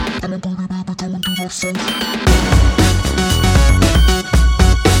Welcome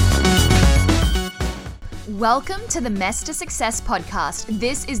to the Mess to Success podcast.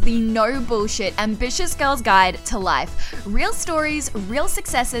 This is the no bullshit ambitious girl's guide to life. Real stories, real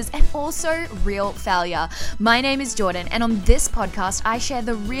successes, and also real failure. My name is Jordan, and on this podcast, I share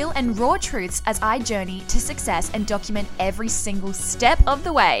the real and raw truths as I journey to success and document every single step of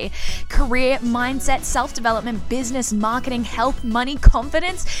the way. Career, mindset, self-development, business, marketing, health, money,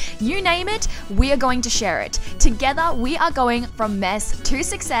 confidence, you name it, we are going to share it. Together, we are going from mess to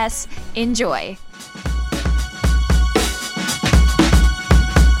success. Enjoy.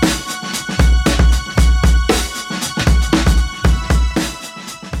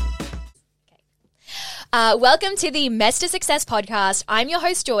 Welcome to the Mess to Success podcast. I'm your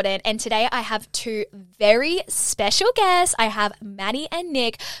host, Jordan, and today I have two very special guests. I have Maddie and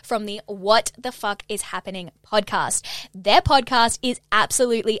Nick from the What the Fuck is Happening podcast. Their podcast is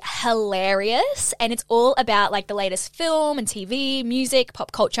absolutely hilarious, and it's all about like the latest film and TV, music,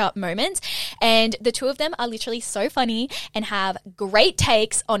 pop culture moments. And the two of them are literally so funny and have great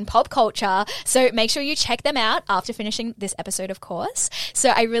takes on pop culture. So make sure you check them out after finishing this episode, of course. So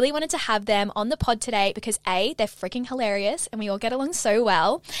I really wanted to have them on the pod today because A, they're freaking hilarious and we all get along so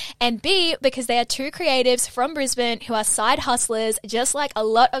well, and B, because they are two creatives from Brisbane who are side hustlers just like a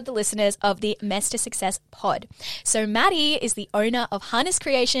lot of the listeners of the Mess to Success pod. So Maddie is the owner of Harness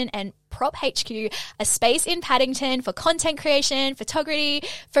Creation and Prop HQ, a space in Paddington for content creation,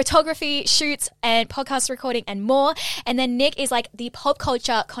 photography, shoots, and podcast recording and more. And then Nick is like the pop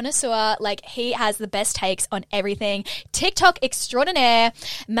culture connoisseur. Like, he has the best takes on everything. TikTok extraordinaire,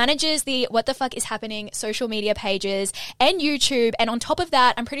 manages the What the Fuck is Happening social media pages and YouTube. And on top of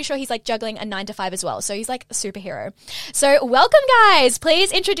that, I'm pretty sure he's like juggling a 9-to-5 as well. So he's like a superhero. So welcome, guys.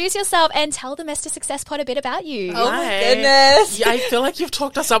 Please introduce yourself and tell the Mess to Success pod a bit about you. Oh my goodness. Yeah, I feel like you've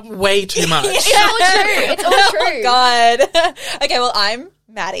talked us up way too much. It's all true. It's all true. Oh, God. Okay, well, I'm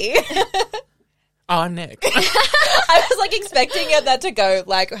Maddie. Oh, I'm Nick. I was like expecting that to go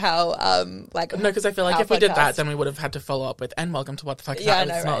like how, No, because I feel like if we did that, then we would have had to follow up with, and welcome to What the Fuck is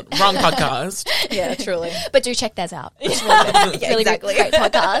Happening. I know, It's not wrong podcast. Yeah, truly. But do check theirs out. It's really good. Yeah, really exactly. great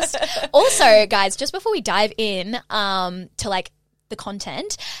podcast. Also, guys, just before we dive in to like the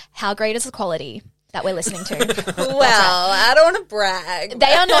content, how great is the quality that we're listening to? Well, I don't want to brag.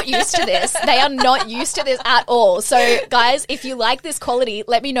 They are not used to this. They are not used to this at all. So, guys, if you like this quality,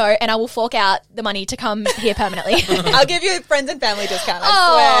 let me know and I will fork out the money to come here permanently. I'll give you a friends and family discount,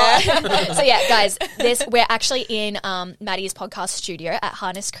 I swear. So, yeah, guys, we're actually in Maddie's podcast studio at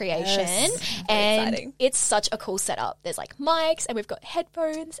Harness Creation. Yes, and exciting. It's such a cool setup. There's like mics and we've got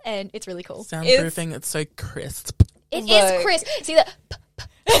headphones and it's really cool. Soundproofing, it's so crisp. It is crisp. See that?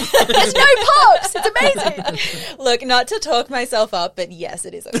 There's no pops. It's amazing. Look, not to talk myself up, but yes,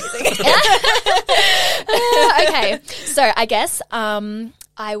 it is amazing. Okay, so I guess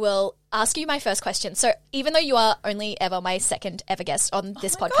I will ask you my first question. So even though you are only ever my second ever guest on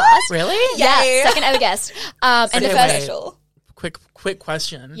this podcast. God. Really? Yeah, Yay. second ever guest. And the Okay, first... Special. Quick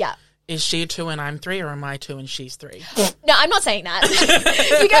question. Yeah. Is she 2 and I'm 3, or am I 2 and she's 3? No, I'm not saying that.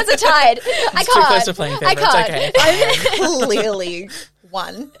 You guys are tied. I can't. Too close to playing favorites. I can't. Okay. I'm clearly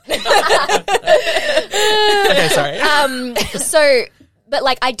one. Okay, sorry. So, but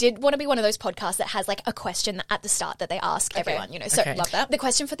like I did want to be one of those podcasts that has like a question at the start that they ask everyone, you know. So Okay. Love that. the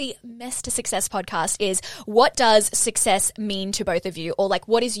question for the Mess to Success podcast is, what does success mean to both of you? Or like,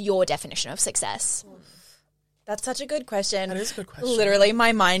 what is your definition of success? That's such a good question. That is a good question. Literally,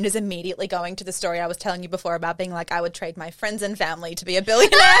 my mind is immediately going to the story I was telling you before about being like, I would trade my friends and family to be a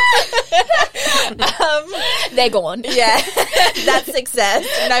billionaire. They're gone. Yeah, that's success.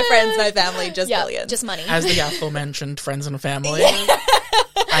 No friends, no family, just Yeah, billions. just money. As the aforementioned friends and family,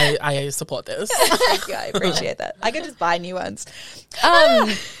 I support this. Thank you. I appreciate that. I could just buy new ones.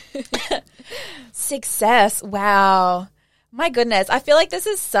 Success. Wow. My goodness. I feel like this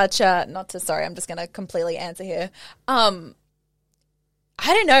is such a, I'm just going to completely answer here. I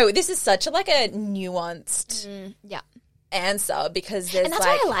don't know. This is such a nuanced Yeah. answer because there's And that's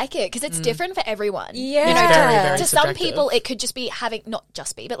why I like it, because it's different for everyone. Yeah. You know, Very, very to some subjective. people it could just be having, not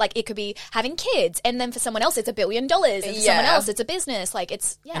just be, but like it could be having kids, and then for someone else it's $1 billion, and for someone Yeah. else it's a business. Like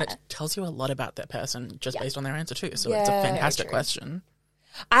it's, yeah. And it tells you a lot about that person just Yeah. based on their answer too. So it's a Yeah, fantastic true. question.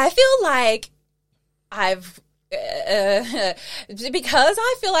 I feel like I've because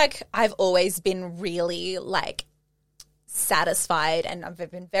I feel like I've always been really satisfied, and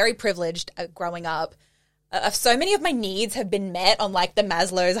I've been very privileged growing up. So many of my needs have been met on the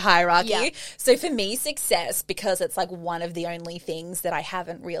Maslow's hierarchy. Yeah. So for me, success, because it's one of the only things that I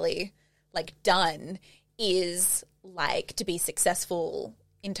haven't really done, is to be successful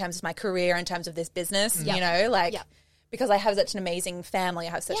in terms of my career, in terms of this business, you know, like because I have such an amazing family,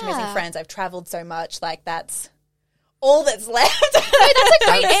 I have such amazing friends, I've traveled so much, like that's all that's left. No, that's a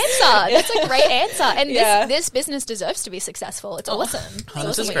great answer. That's a great answer. And this business deserves to be successful. It's awesome. Oh,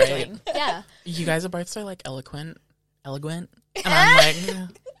 this is what you're great. doing. Yeah. You guys are both so like eloquent. And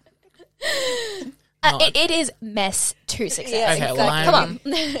I'm like, it is mess to success. Yeah, okay, exactly. well, Come on.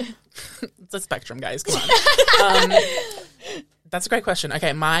 it's a spectrum, guys. Come on. That's a great question.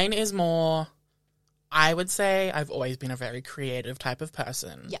 Okay, mine is more, I would say I've always been a very creative type of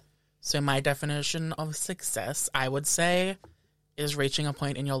person. Yeah. So my definition of success, I would say, is reaching a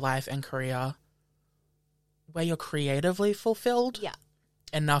point in your life and career where you're creatively fulfilled. Yeah.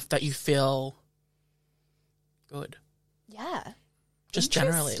 Enough that you feel good. Yeah. Just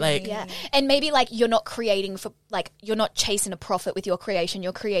generally. Like, Yeah. And maybe like you're not creating for like you're not chasing a profit with your creation.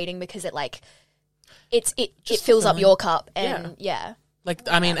 You're creating because it like it fills up your cup and like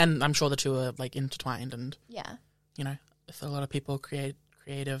I mean, and I'm sure the two are like intertwined and yeah. you know, if a lot of people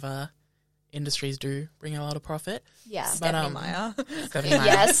creative industries do bring a lot of profit. Yeah. But, Stephanie Meyer. Stephanie Meyer.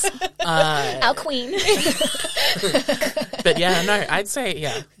 Yes. Our queen. But yeah, no, I'd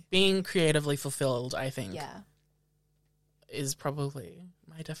say being creatively fulfilled, I think, is probably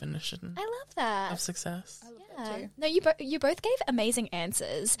my definition I love that. of success. Yeah. No, you both gave amazing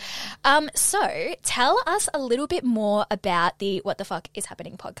answers. So tell us a little bit more about the What the Fuck is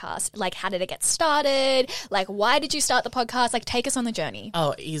Happening podcast. Like, how did it get started? Like, why did you start the podcast? Like, take us on the journey.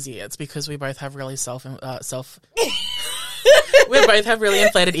 Oh, easy. It's because we both have really we both have really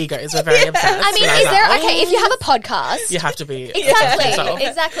inflated egos. We're very obsessed. I mean, is there if you have a podcast? You have to be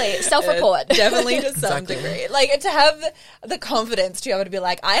Exactly. Self-report. Definitely to some degree. Like, to have the confidence to be able to be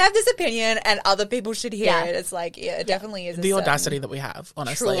like, I have this opinion and other people should hear it. It's like, it definitely is. The audacity that we have,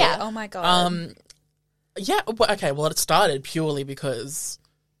 honestly. Yeah. Oh my God. Well, it started purely because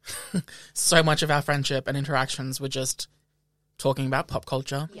so much of our friendship and interactions were just talking about pop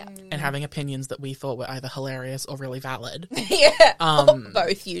culture and having opinions that we thought were either hilarious or really valid.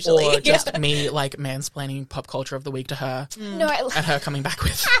 Both usually. Or just me like mansplaining pop culture of the week to her No, and her coming back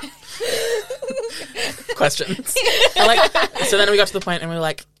with questions. And so then we got to the point and we were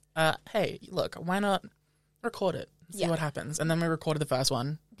like, hey, look, why not record it? See what happens. And then we recorded the first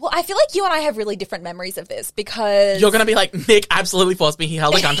one. Well, I feel like you and I have really different memories of this because You're going to be like, Nick absolutely forced me. He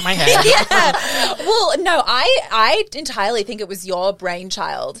held a gun to my head. Well, no, I entirely think it was your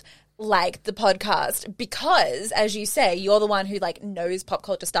brainchild, like the podcast, because as you say, you're the one who like knows pop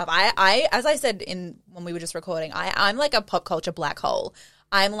culture stuff. I as I said when we were just recording, I'm like a pop culture black hole.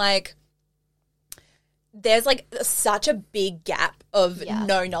 I'm like, there's like such a big gap of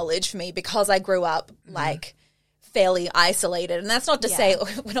no knowledge for me because I grew up like fairly isolated, and that's not to say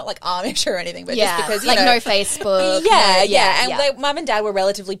we're not like Amish or anything, but just because like no Facebook, and like mum and dad were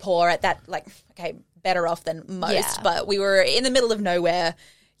relatively poor at that, like better off than most, but we were in the middle of nowhere.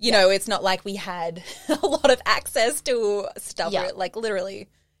 You know, it's not like we had a lot of access to stuff. We're, like literally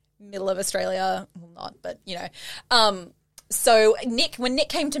middle of Australia, well not, but you know. So when Nick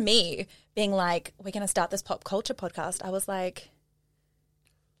came to me being like, we're going to start this pop culture podcast, I was like,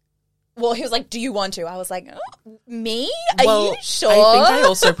 well, he was like, do you want to? I was like, oh, me? Are you sure? I think I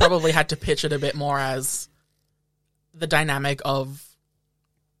also probably had to pitch it a bit more as the dynamic of,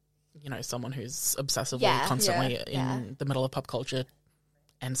 you know, someone who's obsessively constantly in the middle of pop culture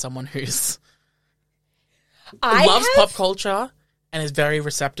and someone who's loves pop culture and is very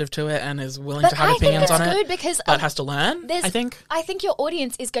receptive to it and is willing to have opinions on it, because but has to learn, I think. I think your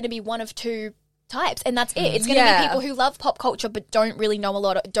audience is going to be one of two types, and that's it. It's going to be people who love pop culture but don't really know a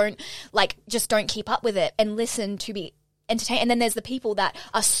lot, don't keep up with it and listen to be entertained. And then there's the people that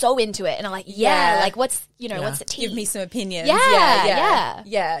are so into it and are like, like what's what's the tea? Give me some opinions.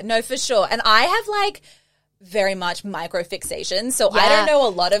 Yeah. No, for sure. And I have like very much micro fixation, so I don't know a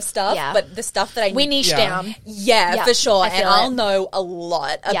lot of stuff, but the stuff that we niche down. For sure. And I'll know a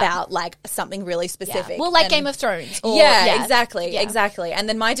lot about like something really specific. Well, like Game of Thrones. Exactly. And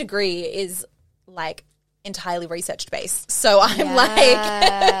then my degree is like entirely research based, so I'm like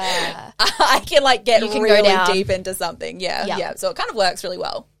I can like get really deep into something. So it kind of works really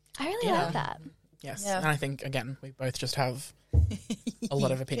well. I really like that. Yes. And I think again we both just have a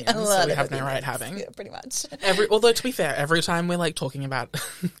lot of opinions, so we have no right having pretty much although to be fair, every time we're like talking about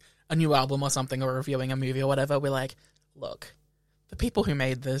a new album or something or reviewing a movie or whatever, we're like, look, the people who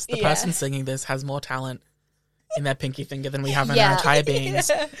made this, the person singing this has more talent in their pinky finger than we have in our entire beings.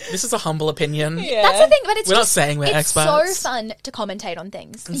 This is a humble opinion. That's the thing, but we're not saying we're experts. It's so fun to commentate on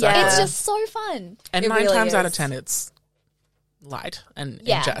things. Exactly. It's just so fun. And 9 times out of 10 it's light and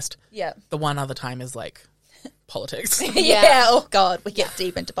in jest. The one other time is like politics. Yeah. Oh God, we get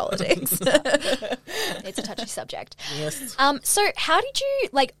deep into politics. It's a touchy subject. Yes. So how did you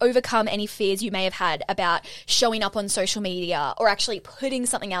like overcome any fears you may have had about showing up on social media or actually putting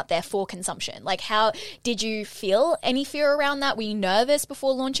something out there for consumption? Like, how did you feel any fear around that? Were you nervous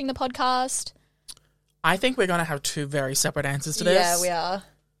before launching the podcast? I think we're going to have two very separate answers to this. Yeah, we are.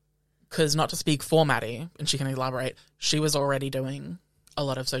 Because not to speak for Maddie, and she can elaborate, she was already doing a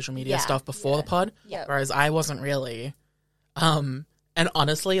lot of social media stuff before the pod, whereas I wasn't really. And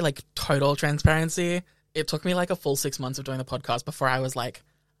honestly, like, total transparency, it took me like a full 6 months of doing the podcast before I was like,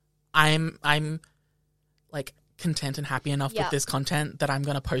 I'm like content and happy enough with this content that I'm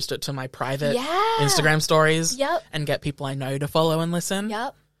going to post it to my private Instagram stories and get people I know to follow and listen.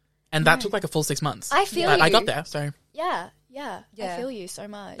 Yep. And that took like a full 6 months. I feel but you. I got there, so. Yeah. I feel you so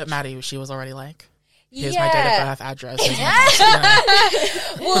much. But Maddie, she was already like, here's my date of birth, address. Here's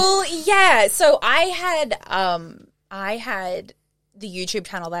my Well, yeah. So I had the YouTube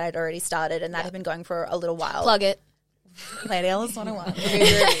channel that I'd already started, and that had been going for a little while. Plug it. Lady Alice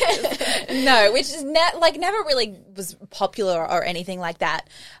 101. No, which is never really was popular or anything like that.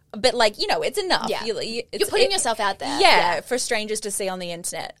 But like, you know, it's enough. Yeah. You're putting yourself out there. Yeah, for strangers to see on the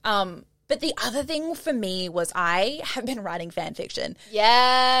internet. But the other thing for me was I have been writing fan fiction.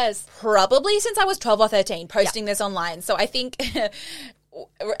 Yes. Probably since I was 12 or 13, posting this online. So I think,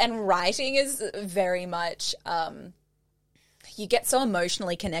 and writing is very much, you get so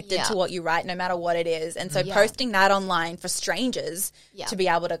emotionally connected to what you write, no matter what it is. And so posting that online for strangers to be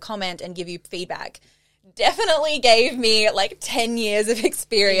able to comment and give you feedback definitely gave me like 10 years of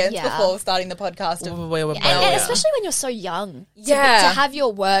experience before starting the podcast. And especially when you're so young. To have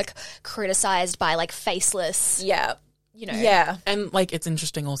your work criticized by like faceless, you know. Yeah. And like, it's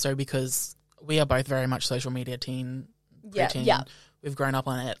interesting also because we are both very much social media teen. Yeah. We've grown up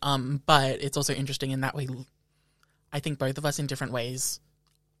on it. But it's also interesting in that I think both of us in different ways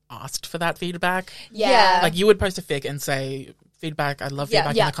asked for that feedback. Yeah. Like, you would post a fic and say, feedback, I'd love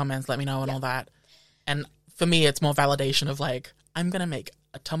feedback in the comments, let me know and all that. And for me, it's more validation of like, I'm going to make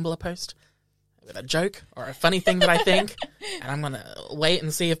a Tumblr post with a joke or a funny thing that I think, and I'm going to wait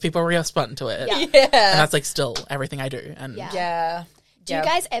and see if people respond to it. Yeah. And that's like still everything I do. And Do you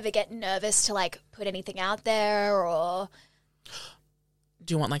guys ever get nervous to like put anything out there, or...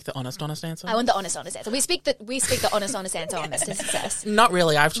 Do you want like the honest answer? I want the honest answer. We speak the honest answer on Mr. Success. Not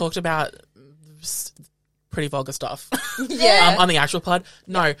really. I've talked about pretty vulgar stuff. Yeah. On the actual pod.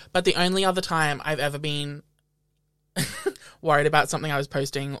 No, but the only other time I've ever been worried about something I was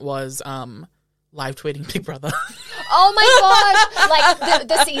posting was live tweeting Big Brother. Oh my god! Like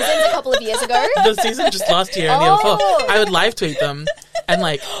the seasons a couple of years ago. The season just last year and the year before. I would live tweet them, and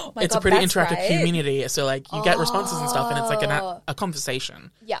like it's a pretty interactive community. So like you get responses and stuff, and it's like a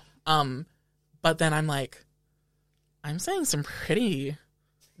conversation. Yeah. But then I'm like, I'm saying some pretty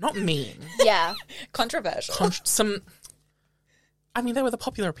not mean. Yeah. Controversial. I mean, they were the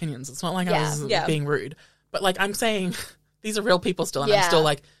popular opinions. It's not like I was being rude. But, like, I'm saying these are real people still, and I'm still,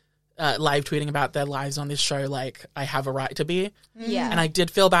 like, live tweeting about their lives on this show like I have a right to be. Yeah. And I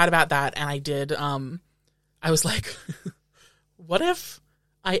did feel bad about that, and I did, I was like, what if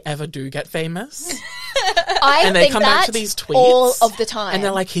I ever do get famous? And they come back to these tweets all of the time. And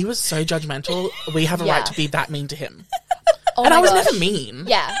they're like, he was so judgmental, we have a right to be that mean to him. Oh and my I was gosh. never mean.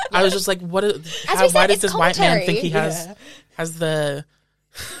 Yeah. I was just like, why does this white man think he has the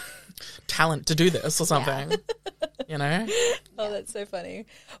talent to do this or something? You know? Oh, that's so funny.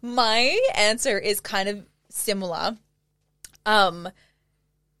 My answer is kind of similar. But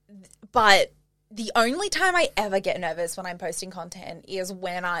the only time I ever get nervous when I'm posting content is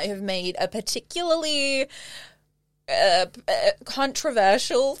when I have made a particularly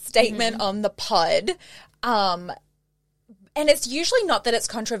controversial statement on the pod. And it's usually not that it's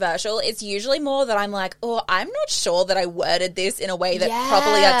controversial. It's usually more that I'm like, oh, I'm not sure that I worded this in a way that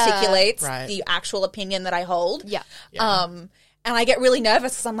properly articulates the actual opinion that I hold. Yeah. And I get really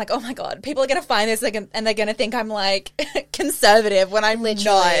nervous because I'm like, oh my God, people are going to find this and they're going to think I'm like conservative when I'm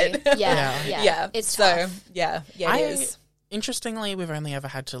Literally. not. Yeah. It's tough. It is. Interestingly, we've only ever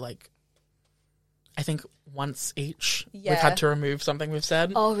had to like, I think once each, we've had to remove something we've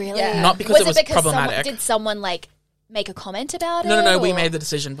said. Oh, really? Yeah. Not because it was problematic. Did someone like make a comment about it? No. We made the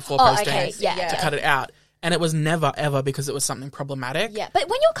decision before posting to cut it out. And it was never, ever because it was something problematic. Yeah, but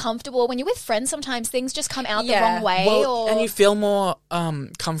when you're comfortable, when you're with friends, sometimes things just come out the wrong way. Well, and you feel more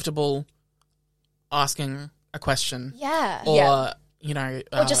comfortable asking a question. Yeah. Or, you know...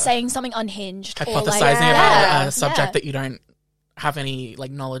 or just saying something unhinged. Hypothesizing or like, about a subject that you don't have any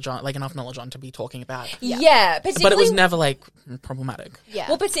like knowledge on, like enough knowledge on to be talking about. Yeah, particularly. But it was never like problematic. Yeah.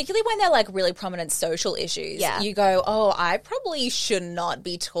 Well, particularly when they're like really prominent social issues. Yeah. You go, oh, I probably should not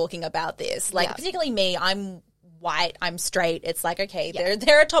be talking about this. Like, Yeah. particularly me, I'm white, I'm straight. It's like, okay,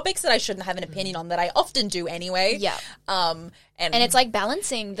 there are topics that I shouldn't have an opinion on that I often do anyway. Yeah. And And it's like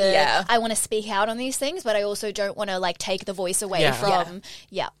balancing the Yeah. I want to speak out on these things, but I also don't want to like take the voice away Yeah. from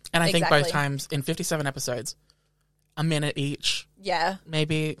And I think Exactly. both times in 57 episodes, a minute each, yeah,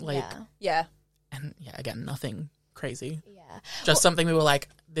 maybe like, yeah. and yeah, again, nothing crazy. Yeah. Just something we were like,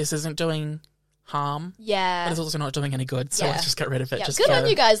 this isn't doing harm, Yeah. but it's also not doing any good. So Yeah. let's just get rid of it. Yeah. Just Good on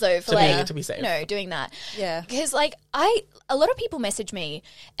you guys though for to be safe. you know, doing that. Yeah. Because like a lot of people message me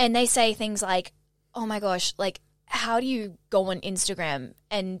and they say things like, "Oh my gosh, like how do you go on Instagram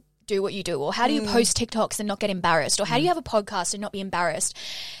and do what you do, or how do you post TikToks and not get embarrassed, or how do you have a podcast and not be embarrassed?"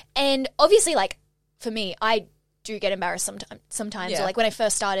 And obviously, like for me, I do get embarrassed sometimes. Yeah. Or like when I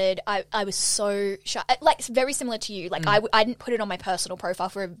first started, I was so shy. Like it's very similar to you. Like I didn't put it on my personal profile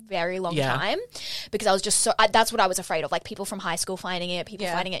for a very long Yeah. time because I was just so. That's what I was afraid of. Like people from high school finding it, people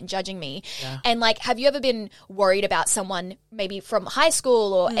finding it and judging me. Yeah. And like, have you ever been worried about someone maybe from high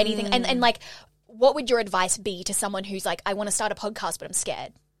school or anything? And like, what would your advice be to someone who's like, I want to start a podcast, but I'm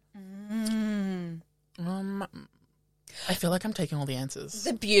scared? I feel like I'm taking all the answers.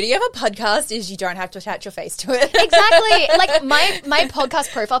 The beauty of a podcast is you don't have to attach your face to it. Exactly. Like my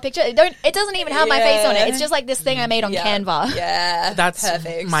podcast profile picture, it doesn't even have my face on it. It's just like this thing I made on Canva. Yeah, That's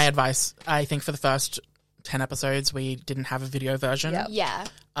perfect. my advice. I think for the first 10 episodes, we didn't have a video version. Yep. Yeah.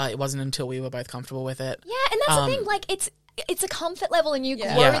 It wasn't until we were both comfortable with it. Yeah, and that's the thing. Like it's a comfort level, and you grow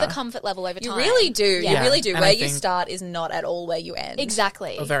Yeah. the comfort level over You time. really do. You Yeah. really do. And Where I you think- start is not at all where you end.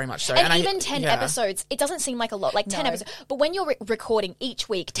 Exactly. Oh, very much so. And I- even 10 yeah. episodes, it doesn't seem like a lot. Like 10 No. episodes. But when you're recording each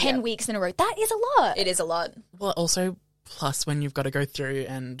week, 10 weeks in a row, that is a lot. It is a lot. Well, also, plus when you've got to go through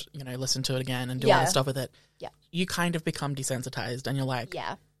and, listen to it again and do all Yeah. the stuff with it, Yeah. you kind of become desensitized and you're like,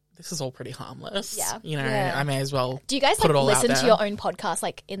 Yeah. this is all pretty harmless. Yeah. Yeah. I may as well Do you guys put like it all out listen to there. your own podcast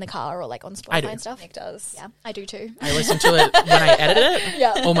like in the car or like on I Spotify do. and stuff? Nick does. Yeah, I do too. I listen to it when I edit it,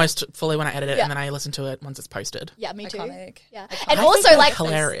 Yeah. almost fully when I edit it, Yeah. and then I listen to it once it's posted. Yeah, me too. Iconic. Yeah. Iconic. And I also think like that's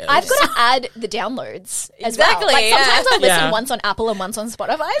hilarious. I've got to add the downloads as Exactly, well. Like yeah. sometimes I listen Yeah. once on Apple and once on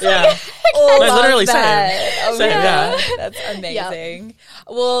Spotify. So Yeah. Oh, No, literally that. same. Oh, Same, yeah. That's amazing.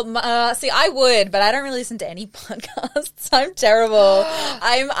 Well, see, I would, but I don't really listen to any podcasts. I'm terrible.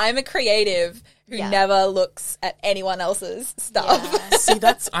 I'm a creative who Yeah. never looks at anyone else's stuff. Yeah. See,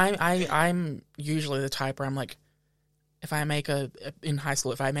 that's I'm usually the type where I'm like, if I make in high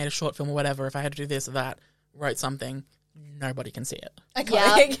school, if I made a short film or whatever, if I had to do this or that, wrote something, nobody can see it.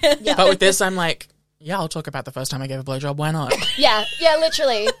 Iconic. Yeah. But with this, I'm like, yeah, I'll talk about the first time I gave a blowjob. Why not? Yeah,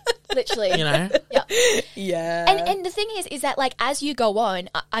 literally. Literally. You know? Yeah. Yeah. And the thing is that like as you go on,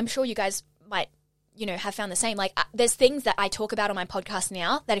 I'm sure you guys might have found the same. Like there's things that I talk about on my podcast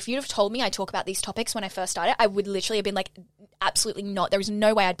now that if you'd have told me I talk about these topics when I first started, I would literally have been like, absolutely not. There is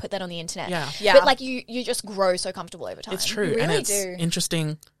no way I'd put that on the internet. Yeah. Yeah. But like you just grow so comfortable over time. It's true. You and really it's do.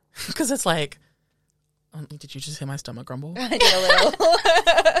 interesting because it's like, did you just hear my stomach grumble? I did a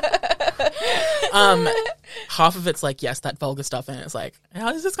little. Half of it's like, yes, that vulgar stuff, and it's like, how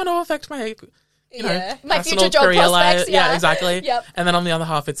is this going to affect my, Yeah. My personal future job career prospects, yeah. Yeah, exactly. Yep. And then on the other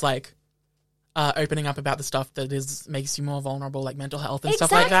half, it's like opening up about the stuff that makes you more vulnerable, like mental health and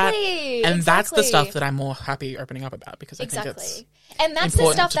stuff like that. Exactly, And that's the exactly. stuff that I'm more happy opening up about because I think it's Exactly. And that's the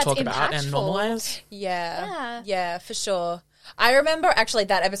important stuff to that's talk impactful. about and normalize. Yeah. Yeah, for sure. I remember actually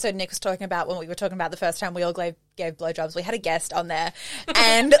that episode Nick was talking about when we were talking about the first time we all gave blowjobs. We had a guest on there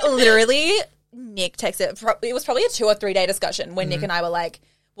and literally Nick texted, it was probably a 2 or 3 day discussion when Nick and I were like,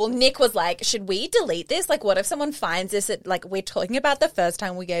 well, Nick was like, should we delete this? Like, what if someone finds this at, like, we're talking about the first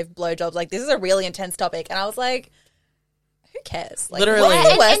time we gave blowjobs. Like, this is a really intense topic. And I was like, who cares? Like, Literally.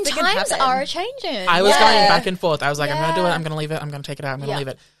 what's the worst And that can times happen? are changing. I was Yeah. going back and forth. I was like, I'm going to do it. Yeah. I'm going to leave it. I'm going to take it out. I'm going to Yeah. leave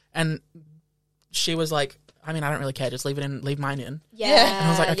it. And she was like, I mean, I don't really care. Just leave it in. Leave mine in. Yeah. And I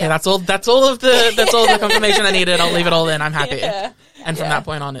was like, okay, that's all of the confirmation I needed. I'll leave it all in. I'm happy. Yeah. And from that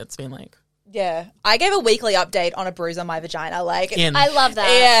point on, it's been like Yeah. I gave a weekly update on a bruise on my vagina. Like, in. I love that.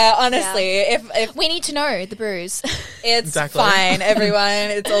 yeah, honestly, if We need to know the bruise. it's Exactly. fine,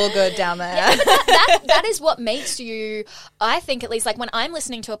 everyone, it's all good down there. that is what makes you, I think at least, like when I'm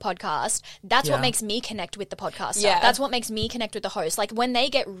listening to a podcast, that's what Yeah. makes me connect with the podcaster. Yeah. That's what makes me connect with the host. Like when they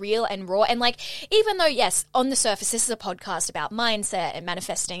get real and raw and like, even though, yes, on the surface, this is a podcast about mindset and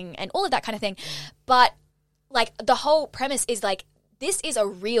manifesting and all of that kind of thing. But like the whole premise is like, this is a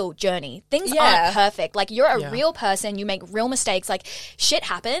real journey. Things Yeah. aren't perfect. Like, you're a Yeah. real person. You make real mistakes. Like, shit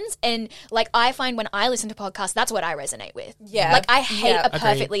happens. And, like, I find when I listen to podcasts, that's what I resonate with. Yeah. Like, I hate Yeah. a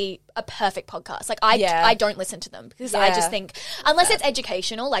perfect podcast. Like, I Yeah. don't listen to them because I Yeah. just think, unless it's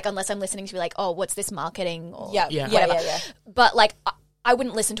educational, like, unless I'm listening to be like, oh, what's this marketing or Yeah. Yeah. Yeah. whatever. Yeah. But, like, I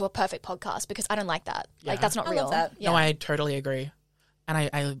wouldn't listen to a perfect podcast because I don't like that. Like, Yeah. that's not I real. love that. Yeah. No, I totally agree. And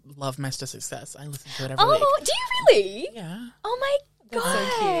I love Mess to Success. I listen to it every Oh, week. do you really? Yeah. Oh my god!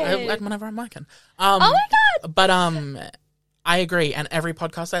 so cute. Whenever I'm working. Oh my god! But I agree. And every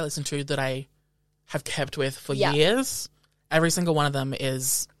podcast I listen to that I have kept with for Yeah. years, every single one of them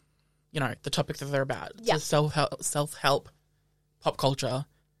is, the topic that they're about. Yeah. It's self-help, pop culture.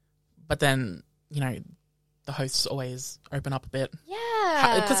 But then, the hosts always open up a bit.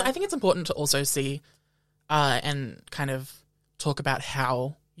 Yeah. Because I think it's important to also see and kind of talk about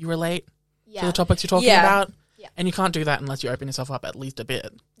how you relate to the topics you're talking Yeah. about. Yeah. And you can't do that unless you open yourself up at least a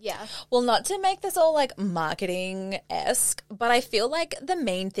bit. Yeah. Well, not to make this all like marketing-esque, but I feel like the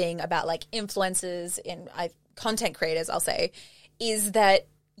main thing about like influencers and content creators, I'll say, is that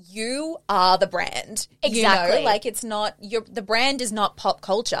you are the brand. Exactly. Like it's not the brand is not pop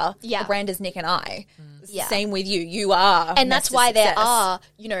culture. Yeah. The brand is Nick and I. Yeah. Same with you. You are. And that's Mr. why there Success.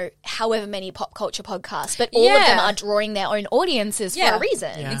 are, however many pop culture podcasts, but all of them Yeah. are drawing their own audiences for Yeah. a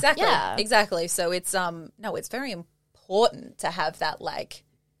reason. Yeah. Exactly. Yeah. Exactly. So it's it's very important to have that like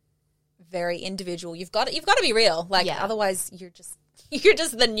very individual. You've got to be real. Like Yeah. otherwise you're just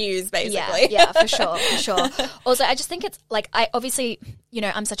the news basically. Yeah, for sure, for sure. Also, I just think it's like, I obviously,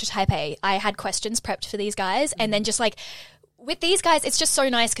 I'm such a type A. I had questions prepped for these guys, and then just like, with these guys, it's just so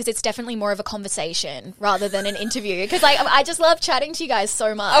nice because it's definitely more of a conversation rather than an interview. Because like, I just love chatting to you guys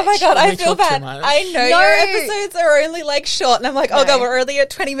so much. Oh my god, We I feel talk too bad. much. I know No. your episodes are only like short, and I'm like, oh No. god, we're only at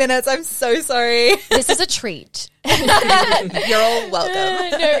 20 minutes. I'm so sorry. This is a treat. You're all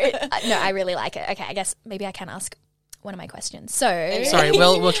welcome. No, I really like it. Okay, I guess maybe I can ask one of my questions. So, Sorry,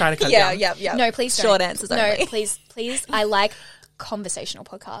 we'll try to cut Yeah, down. yeah. no, please don't. Short answers No, only. please. I like conversational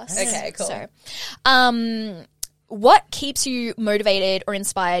podcasts. Okay, cool. So, what keeps you motivated or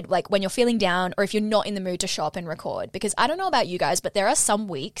inspired, like when you're feeling down or if you're not in the mood to show up and record? Because I don't know about you guys, but there are some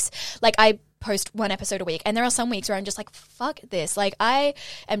weeks, like I post one episode a week, and there are some weeks where I'm just like, fuck this. Like, I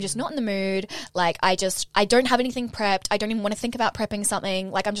am just not in the mood. Like, I don't have anything prepped. I don't even want to think about prepping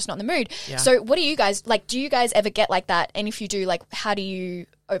something. Like, I'm just not in the mood. Yeah. So what do you guys, like, do you guys ever get like that? And if you do, like, how do you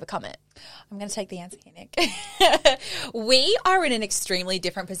overcome it? I'm going to take the answer here, Nick. We are in an extremely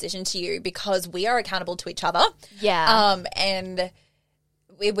different position to you because we are accountable to each other. Yeah. And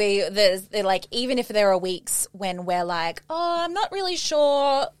they're like, even if there are weeks when we're like, oh, I'm not really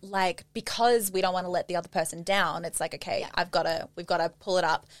sure, like, because we don't want to let the other person down, it's like, okay, we've got to pull it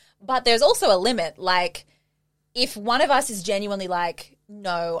up. But there's also a limit. Like, if one of us is genuinely like,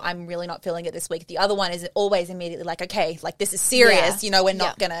 no, I'm really not feeling it this week, the other one is always immediately like, okay, like, this is serious. Yeah. We're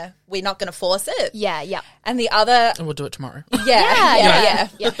not gonna force it. yeah. Yeah. And the other, And we'll do it tomorrow. yeah.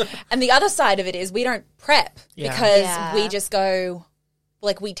 Yeah. And the other side of it is we don't prep Yeah. because Yeah. we just go,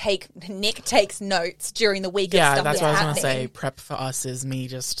 like, Nick takes notes during the week. Yeah, of stuff that's what I was going to say. happening. Prep for us is me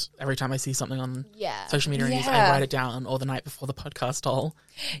just every time I see something on Yeah. social media or news, I Yeah. write it down, or the night before the podcast, I'll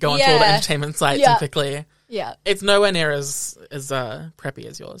go onto all the Yeah. entertainment sites Yeah. and quickly. Yeah. It's nowhere near as preppy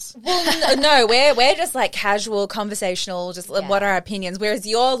as yours. No, we're just like casual, conversational, just what are our opinions. Whereas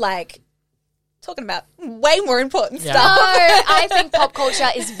you're like talking about way more important Yeah. stuff. No, I think pop culture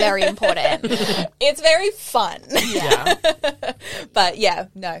is very important. It's very fun. Yeah, But yeah,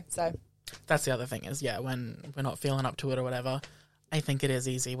 no. So that's the other thing is, when we're not feeling up to it or whatever, I think it is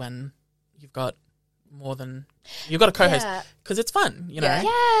easy when you've got a co-host Yeah. because it's fun, Yeah.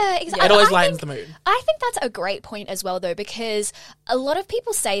 Yeah, exactly. It always lightens the mood. I think that's a great point as well, though, because a lot of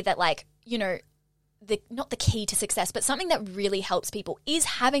people say that, like, not the key to success, but something that really helps people is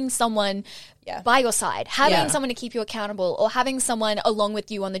having someone by your side, having Yeah. someone to keep you accountable, or having someone along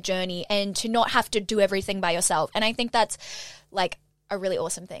with you on the journey, and to not have to do everything by yourself. And I think that's like a really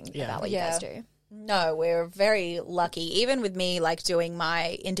awesome thing about what you guys do. no, we're very lucky. Even with me, like, doing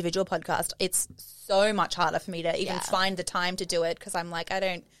my individual podcast, it's so much harder for me to even find the time to do it because I'm like,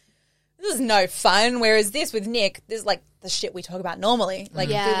 this is no fun. Whereas this with Nick, this is like the shit we talk about normally. Like,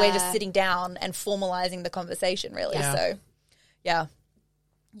 we're just sitting down and formalizing the conversation, really. Yeah. So, yeah.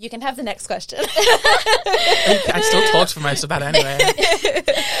 You can have the next question. I still talked for most of that anyway.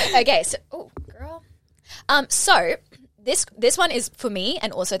 Okay, so girl. So this one is for me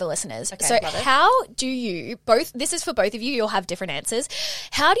and also the listeners. Okay, so love it. how do you this is for both of you, you'll have different answers.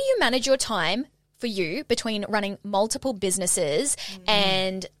 How do you manage your time for you between running multiple businesses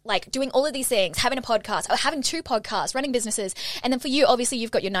and like doing all of these things, having a podcast, or having 2 podcasts, running businesses, and then for you, obviously,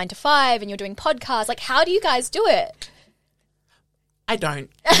 you've got your 9 to 5 and you're doing podcasts. Like, how do you guys do it? I don't.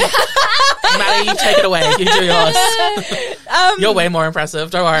 Maddie, you take it away. You do yours. You're way more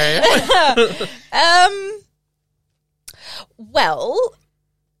impressive. Don't worry. Well,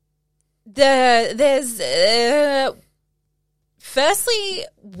 there's firstly,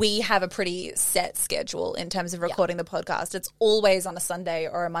 we have a pretty set schedule in terms of recording the podcast. It's always on a Sunday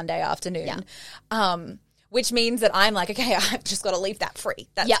or a Monday afternoon. Which means that I'm like, okay, I've just got to leave that free.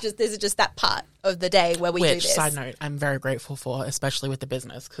 This is just that part of the day where we do Which, this. side note, I'm very grateful for, especially with the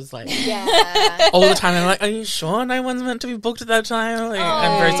business, because like Yeah. all the time I'm like, are you sure no one's meant to be booked at that time? Like,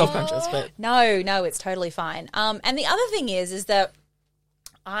 I'm very self-conscious, but No, it's totally fine. And the other thing is that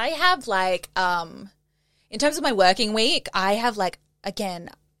I have like, in terms of my working week, I have like, again,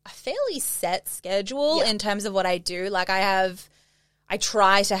 a fairly set schedule in terms of what I do. Like I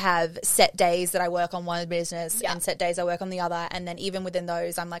try to have set days that I work on one business and set days I work on the other. And then even within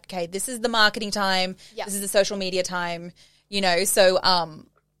those, I'm like, okay, this is the marketing time. This is the social media time, So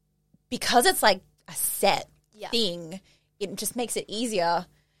because it's like a set thing, it just makes it easier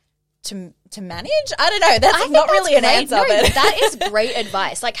to manage. I don't know. That's not really an answer. No, but that is great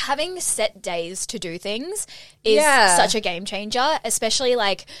advice. Like having set days to do things is such a game changer, especially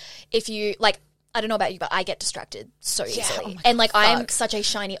like if you like, I don't know about you, but I get distracted so easily. And like I'm such a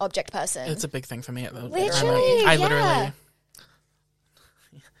shiny object person. it's a big thing for me at the Literally, I literally,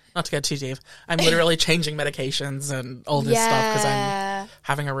 not to get too deep, I'm literally changing medications and all this stuff because I'm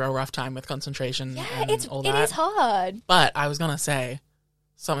having a real rough time with concentration and all that. It is hard. But I was going to say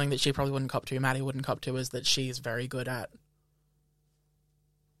something that she probably wouldn't cop to, Maddie wouldn't cop to, is that she's very good at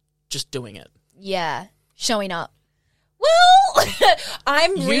just doing it. Yeah. Showing up. well,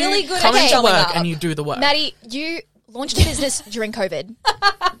 I'm You really good come at into showing work up. and you do the work. Maddie, you launched a business during COVID.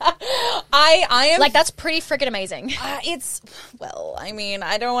 I am Like that's pretty freaking amazing. I mean,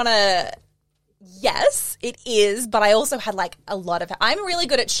 I don't want to. Yes, it is, but I also had like a lot of. I'm really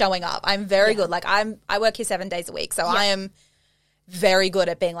good at showing up. I'm very good. Like I work here 7 days a week, so I am very good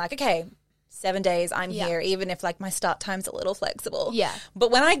at being like, okay, 7 days I'm here, even if like my start time's a little flexible. Yeah.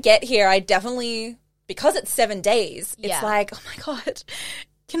 But when I get here, I definitely, because it's 7 days, it's like, oh my God,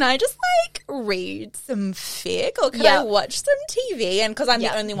 can I just like read some fic or can I watch some TV? And because I'm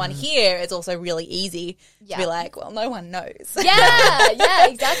the only one here, it's also really easy to be like, well, no one knows. Yeah,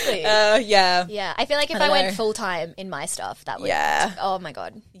 exactly. Yeah. Yeah, I feel like if I went full time in my stuff, that would. Oh my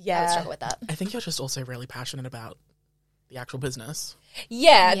God. I would struggle with that. I think you're just also really passionate about the actual business.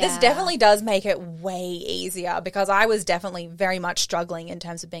 Yeah, this definitely does make it way easier because I was definitely very much struggling in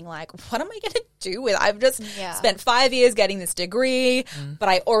terms of being like, what am I going to do with it? I've just spent 5 years getting this degree, but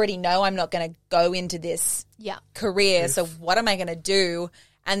I already know I'm not going to go into this career. So what am I going to do?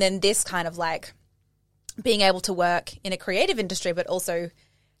 And then this kind of like being able to work in a creative industry, but also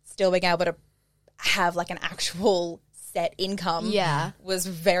still being able to have like an actual set income was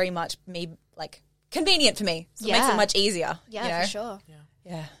very much me like convenient for me. So it makes it much easier. Yeah, for sure.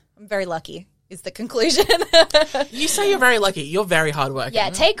 Yeah. I'm very lucky is the conclusion. You say you're very lucky. You're very hardworking. Yeah,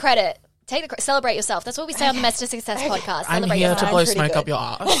 take credit. Celebrate yourself. That's what we say on the Mess to Success podcast. I'm Celebrate here yourself. to blow smoke up your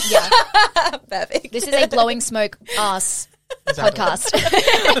ass. Perfect. This is a blowing smoke ass podcast.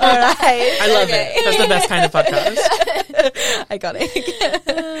 All right. I love it. That's the best kind of podcast. I got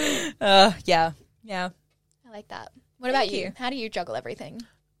it. Yeah. I like that. What about you? How do you juggle everything?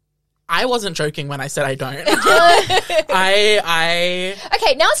 I wasn't joking when I said I don't. I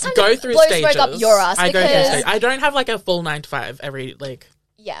Okay, now it's time go to through blow stages. smoke up your ass. I go through because stages. I don't have like a full 9 to 5 every like.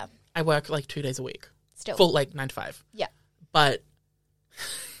 Yeah, I work like 2 days a week. still. Full like 9 to 5. Yeah. But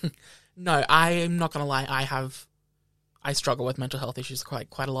no, I'm not gonna lie. I struggle with mental health issues quite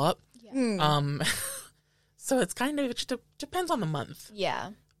a lot. Yeah. So it's kind of, it depends on the month. Yeah.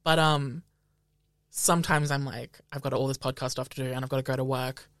 But sometimes I'm like, I've got all this podcast stuff to do, and I've got to go to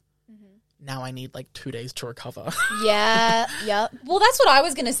work. Now I need like 2 days to recover. Yeah. Yep. Well, that's what I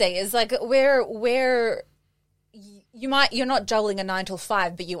was going to say is like where you're not juggling a 9 to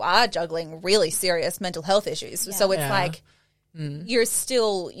 5, but you are juggling really serious mental health issues. Yeah. So it's like you've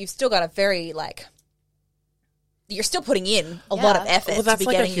still got a very like you're still putting in a lot of effort Well, that's to be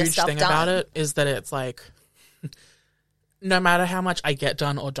like a getting your huge stuff thing done. about it is that it's like, no matter how much I get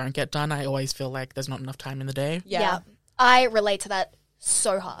done or don't get done, I always feel like there's not enough time in the day. Yeah. I relate to that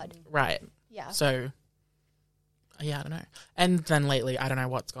so hard. Right. Yeah. So, yeah, I don't know. And then lately, I don't know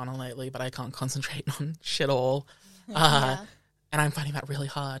what's gone on lately, but I can't concentrate on shit all. And I'm finding that really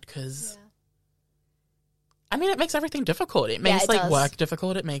hard because, I mean, it makes everything difficult. It makes it like does. work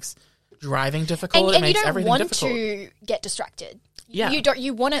difficult. It makes driving difficult. It and you makes don't everything want difficult. to get distracted. Yeah.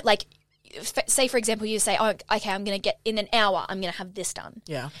 You want to, like, say for example, you say, oh, okay, I'm going to get in an hour, I'm going to have this done.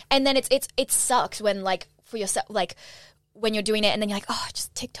 Yeah. And then it sucks when, like, for yourself, like, when you're doing it and then you're like, oh,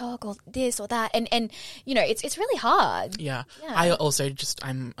 just TikTok or this or that. And you know, it's really hard. Yeah. Yeah. I also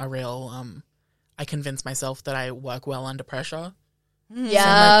I'm a real, I convince myself that I work well under pressure. Yeah. So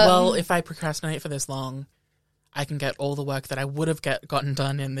I'm like, well, if I procrastinate for this long, I can get all the work that I would have gotten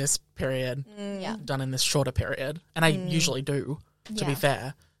done in this period Yeah. done in this shorter period. And I usually do, to be Yeah.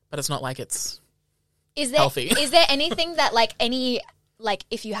 fair. But it's not like it's Is there healthy. Is there anything that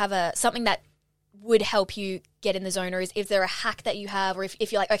if you have something that would help you get in the zone, or is there a hack that you have, or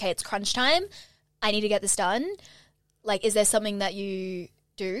if you're like, okay, it's crunch time, I need to get this done, like, is there something that you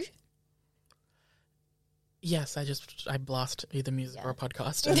do? Yes, I blast either music Yeah. or a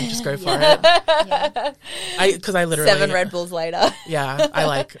podcast and just go for it. Yeah. Because I literally 7 Red Bulls later. Yeah,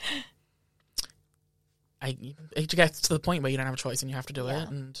 it gets to the point where you don't have a choice and you have to do Yeah. it,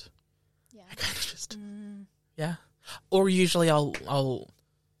 and Yeah. I kind of just yeah. Or usually I'll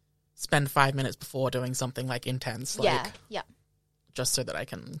spend 5 minutes before doing something like intense, like Yeah. Yeah. just so that I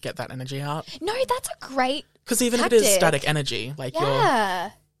can get that energy out. No, that's a great. Because even if it is Tactic. static energy, like you're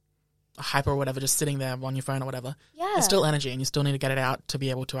Yeah. hyper or whatever, just sitting there on your phone or whatever, Yeah. it's still energy, and you still need to get it out to be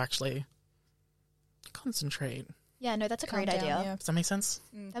able to actually concentrate. Yeah. No, that's a great Calm down, idea. yeah. Does that make sense?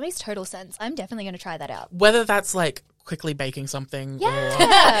 That makes total sense. I'm definitely going to try that out. Whether that's like quickly baking something or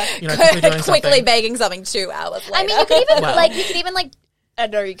Yeah. quickly doing Quickly something. baking something 2 hours later. I mean, you could even Well. I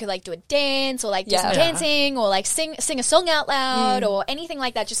don't know, you could like do a dance or like do Yeah. some Yeah. dancing or like sing a song out loud or anything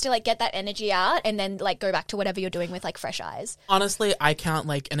like that, just to like get that energy out and then like go back to whatever you're doing with like fresh eyes. Honestly, I count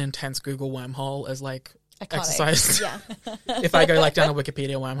like an intense Google wormhole as like Iconic. exercise. Yeah. If I go like down a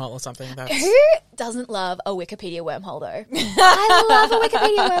Wikipedia wormhole or something, that's Who doesn't love a Wikipedia wormhole though? I love a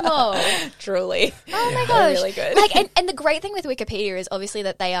Wikipedia wormhole. Truly. Oh my gosh. Really good. Like and the great thing with Wikipedia is obviously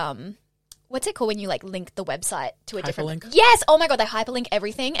that they what's it called when you like link the website to a different Hyperlink? Yes. Oh my god, they hyperlink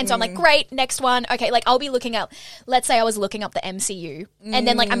everything. And so I'm like, great, next one. Okay, like I'll be looking up, let's say I was looking up the MCU and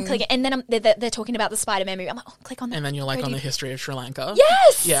then like I'm clicking and then they're talking about the Spider-Man movie. I'm like, oh, click on that. and then you're like Go on do- the history of Sri Lanka.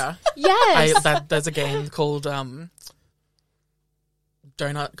 Yes. Yeah. Yes. There's a game called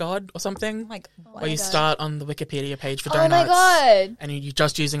Donut God or something, Like, where you God. start on the Wikipedia page for Oh donuts. my god. And you're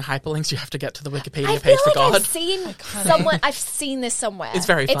just using hyperlinks. You have to get to the Wikipedia I page feel for like God. I've seen this somewhere. It's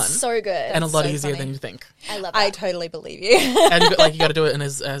very fun. It's so good. And a lot so easier funny. than you think. I love that. I totally believe you. And you got to do it in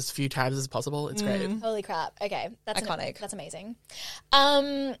as few tabs as possible. It's great. Holy crap. Okay. That's Iconic. That's amazing.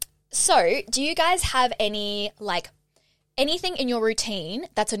 So do you guys have any like anything in your routine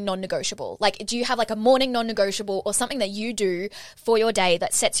that's a non-negotiable? Like, do you have like a morning non-negotiable or something that you do for your day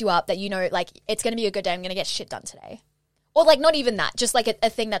that sets you up that you know, like, it's going to be a good day, I'm going to get shit done today? Or like not even that, just like a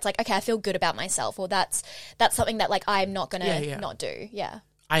thing that's like, okay, I feel good about myself, or that's something that like I'm not going to Yeah. not do. Yeah.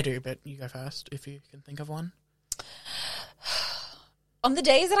 I do, but you go first if you can think of one. On the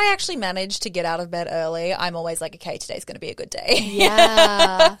days that I actually manage to get out of bed early, I'm always like, okay, today's going to be a good day.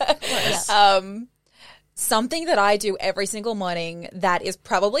 Yeah. Something that I do every single morning that is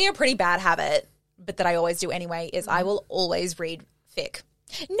probably a pretty bad habit, but that I always do anyway, is I will always read fic.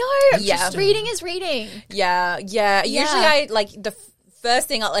 No. Yeah. Reading is reading. Yeah. Usually I like the first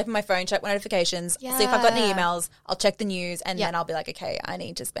thing I'll open my phone, check my notifications, see if I've got any Yeah. emails, I'll check the news, and Yeah. then I'll be like, okay, I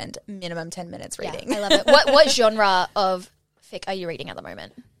need to spend minimum 10 minutes reading. Yeah, I love it. What genre of fic are you reading at the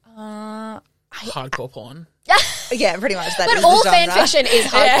moment? Hardcore porn. Yeah, pretty much. That But is all the fan genre. fiction is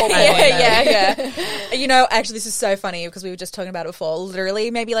hardcore porn. Yeah. You know, actually, this is so funny because we were just talking about it before.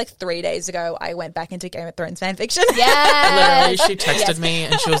 Literally, maybe like 3 days ago, I went back into Game of Thrones fan fiction. Yeah. Literally, she texted me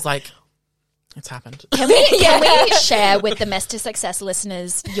and she was like, "It's happened." Can we share with the Mess to Success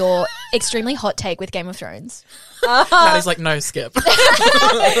listeners your extremely hot take with Game of Thrones? Maddie's like, "No, skip."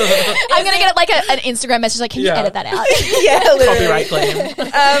 I'm going to get like an Instagram message like, can you Yeah. edit that out? Yeah, literally. Copyright claim.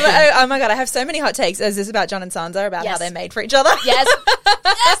 Oh my god, I have so many hot takes. Is this about Jon and Sansa, about how Yes. they're made for each other? Yes.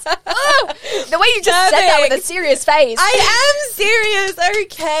 Yes. Oh, the way you just said that with a serious face. I am serious,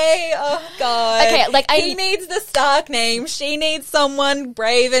 okay? Oh god. Okay, like, he needs the Stark name. She needs someone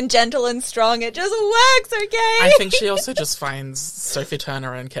brave and gentle and strong. It just works, okay? I think she also just finds Sophie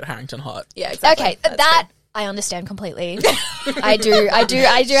Turner and Kit Harington hot. yeah, exactly. Okay, That's that true. I understand completely. I do have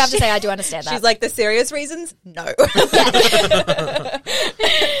to say I do understand that. She's like, the serious reasons? No.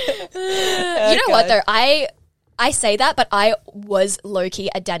 you know what though? I say that, but I was low-key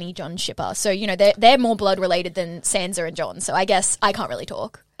a Dany Jon shipper. So, you know, they're more blood related than Sansa and Jon. So I guess I can't really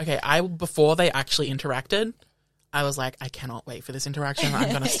talk. Okay, before they actually interacted, I was like, I cannot wait for this interaction. I'm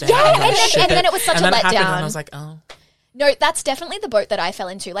going to stand. Yeah, I'm gonna and ship then it was such and a then it happened, letdown. and I was like, oh, No, that's definitely the boat that I fell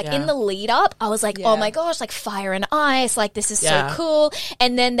into. Like, in the lead up, I was like, oh my gosh, like Fire and Ice, like this is so cool.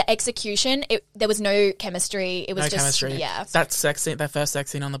 And then the execution, there was no chemistry. It was just chemistry. Yeah, that sex scene, that first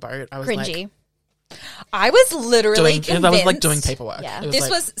sex scene on the boat, I was cringy. like, I was literally convinced. I was like doing paperwork. Yeah. This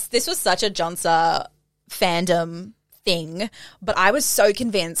was such a Johnsa fandom thing, but I was so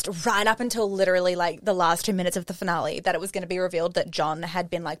convinced right up until literally like the last 2 minutes of the finale that it was going to be revealed that John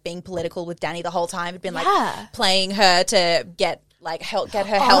had been like being political with Danny the whole time, had been like playing her to get help.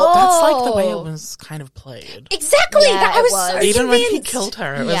 That's like the way it was kind of played. Exactly. Yeah, that I was it was. so Even when he convinced. killed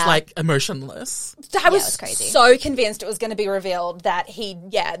her, it was like emotionless. I was, it was crazy. so convinced it was going to be revealed that he'd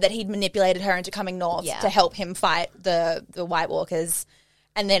manipulated her into coming north to help him fight the White Walkers.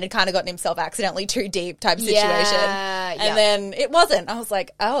 And then had kind of gotten himself accidentally too deep type situation. And then it wasn't. I was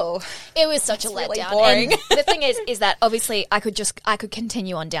like, oh. It was such a really letdown. boring. And the thing is that obviously I could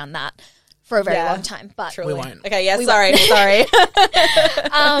continue on down that for a very long time. But Truly. We won't. Okay, yeah, sorry.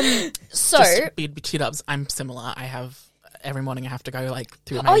 So Just T-dubs, I'm similar. I have every morning I have to go like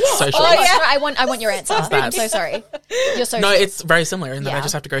through my socials. I want your answer. I'm so sorry. You're so No, sweet. it's very similar in that I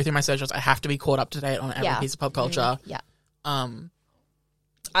just have to go through my socials. I have to be caught up to date on every piece of pop culture. Yeah.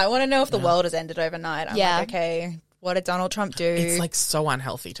 I want to know if the world has ended overnight. I'm like, okay, what did Donald Trump do? It's like so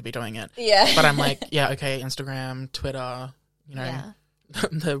unhealthy to be doing it. Yeah. But I'm like, okay, Instagram, Twitter,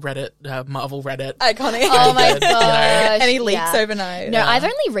 the Reddit, Marvel Reddit. Iconic. Oh my good, you know. gosh. Any leaks overnight? No, I've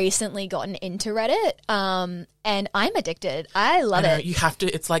only recently gotten into Reddit, and I'm addicted. I love it. You have to.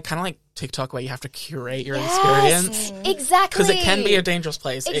 It's like kind of like TikTok where you have to curate your experience. Exactly. Because it can be a dangerous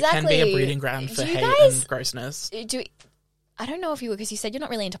place. It can be a breeding ground for hate and grossness. I don't know if you were, because you said you're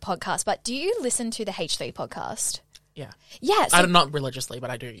not really into podcasts, but do you listen to the H3 podcast? Yeah. Yeah. So, I'm not religiously, but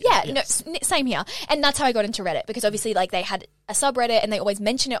I do. yeah, yes. no, same here. And that's how I got into Reddit, because obviously like they had a subreddit and they always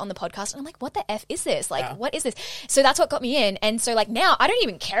mention it on the podcast. And I'm like, what the F is this? Like, what is this? So that's what got me in. And so like now I don't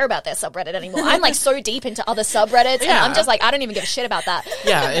even care about their subreddit anymore. I'm like so deep into other subreddits and I'm just like, I don't even give a shit about that.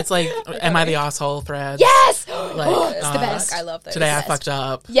 Yeah, it's like, am I the asshole thread? Yes! Like, it's the best. I love those. Today I fucked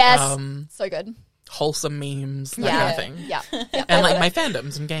up. Yes. So good. Wholesome memes, that kind of thing. Yeah. And like my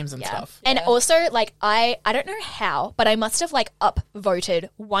fandoms and games and stuff. And also, like, I don't know how, but I must have, like, upvoted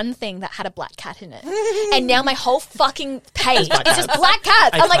one thing that had a black cat in it. And now my whole fucking page is just black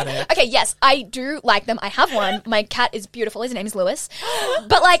cats. I'm like, okay, yes, I do like them. I have one. My cat is beautiful. His name is Lewis.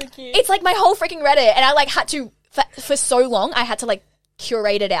 But, like, it's, like, my whole freaking Reddit. And I, like, had to, for so long, I had to, like,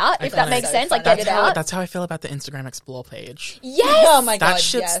 curate it out, if that makes sense. Like, get it out. That's how I feel about the Instagram Explore page. Yes! Oh my god, That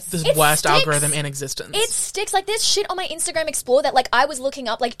shit's yes. the worst sticks. algorithm in existence. It sticks. Like, there's shit on my Instagram Explore that, like, I was looking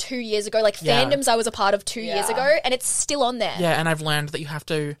up, like, 2 years ago. Like, fandoms I was a part of 2 years ago. And it's still on there. Yeah, and I've learned that you have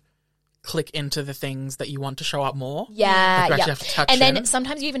to click into the things that you want to show up more. Yeah, Like, you yeah. actually have to touch And then in.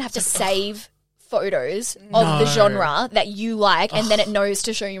 sometimes you even have to save photos of the genre that you like, and then it knows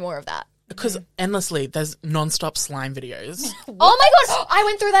to show you more of that. Because endlessly, there's non-stop slime videos. Oh my god, I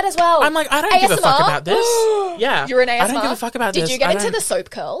went through that as well. I'm like, I don't give a fuck ASMR? about this. Yeah. You're an ASMR? I don't give a fuck about Did this. you get I into don't- the soap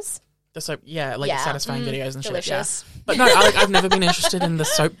curls? the soap? Yeah, like Yeah. satisfying videos and delicious. shit. Yeah. But no, I've never been interested in the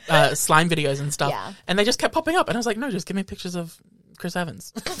soap slime videos and stuff. Yeah. And they just kept popping up. And I was like, no, just give me pictures of Chris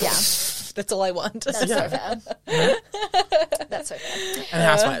Evans. Yeah, That's all I want. that's Yeah. so fair. That's so fair. And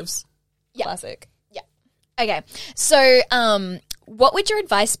Housewives. Yeah. Classic. Okay, so what would your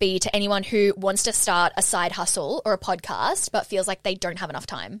advice be to anyone who wants to start a side hustle or a podcast but feels like they don't have enough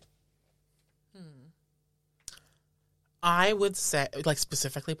time? I would say, like,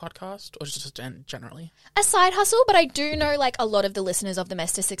 specifically podcast or just generally? A side hustle, but I do know like a lot of the listeners of the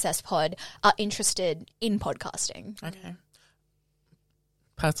Mess to Success pod are interested in podcasting. Okay.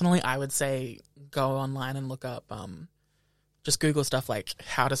 Personally, I would say go online and look up, just Google stuff like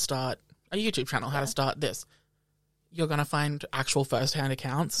how to start a YouTube channel, how to start this. You're going to find actual first-hand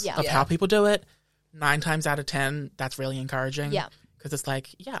accounts of how people do it. 9 times out of 10, that's really encouraging. Yeah. Because it's like,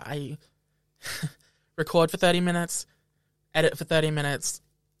 I record for 30 minutes, edit for 30 minutes,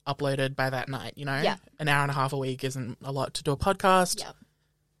 uploaded by that night, you know? Yeah. An hour and a half a week isn't a lot to do a podcast. Yeah.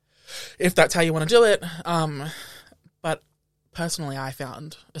 If that's how you want to do it. But personally, I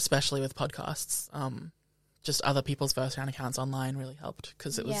found, especially with podcasts, just other people's first-hand accounts online really helped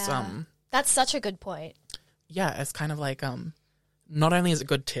because it was, That's such a good point. it's kind of like, not only is it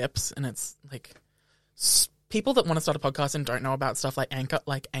good tips and it's like people that want to start a podcast and don't know about stuff like Anchor.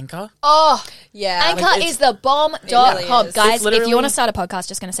 Oh, Yeah. Anchor is the bomb.com. really is. Guys, It's if you literally- want to start a podcast,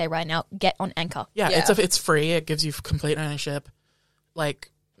 just going to say right now, get on Anchor. Yeah, Yeah. it's free. It gives you complete ownership. Like,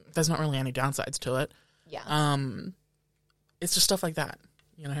 there's not really any downsides to it. Yeah. It's just stuff like that,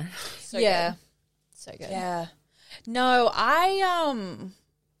 you know? So yeah. good. So good. Yeah. No, I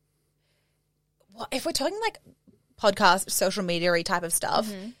well, if we're talking like podcast, social media type of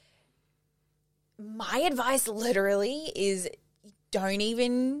stuff, my advice literally is don't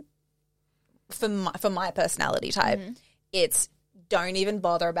even, for my personality type, it's don't even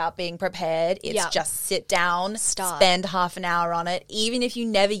bother about being prepared. It's just sit down, spend half an hour on it. Even if you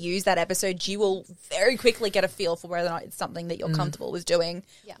never use that episode, you will very quickly get a feel for whether or not it's something that you're comfortable with doing,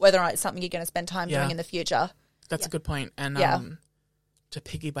 whether or not it's something you're going to spend time doing in the future. That's a good point. And to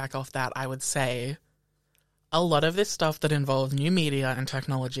piggyback off that, I would say a lot of this stuff that involves new media and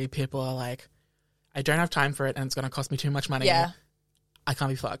technology, people are like, I don't have time for it and it's going to cost me too much money. Yeah. I can't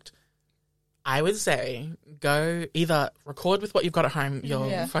be fucked. I would say go either record with what you've got at home,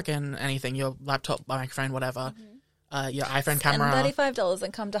 your fucking anything, your laptop, microphone, whatever, your iPhone camera. $35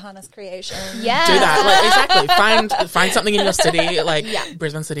 and come to Hannah's Creation. Yeah. Do that. Like, exactly. Find something in your city, like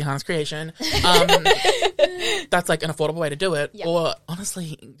Brisbane City Hannah's Creation. That's like an affordable way to do it. Yeah. Or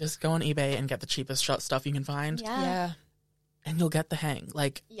honestly, just go on eBay and get the cheapest stuff you can find. Yeah. And you'll get the hang.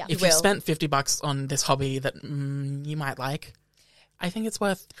 Like, if you spent $50 on this hobby that you might like, I think it's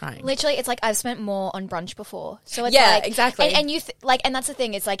worth trying. Literally, it's like I've spent more on brunch before. So it's exactly. And you and that's the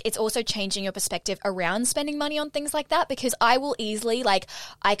thing. It's like it's also changing your perspective around spending money on things like that, because I will easily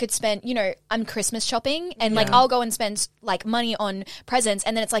I could spend, I'm Christmas shopping and I'll go and spend money on presents,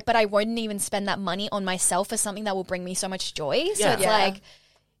 and then it's but I wouldn't even spend that money on myself for something that will bring me so much joy. So it's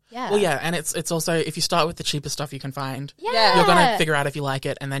Well, and it's also, if you start with the cheapest stuff you can find, you're going to figure out if you like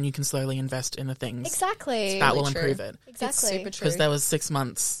it, and then you can slowly invest in the things. Exactly. That will improve it. Exactly. It's super true. Because there was 6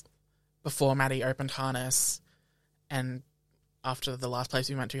 months before Maddie opened Harness, and after the last place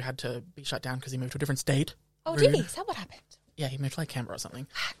we went to had to be shut down because he moved to a different state. Oh, did he? Is that what happened? Yeah, he moved to Canberra or something.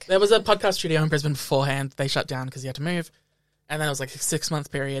 There was a podcast studio in Brisbane beforehand. They shut down because he had to move. And then it was a 6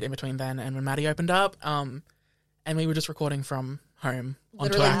 month period in between then and when Maddie opened up. And we were just recording from home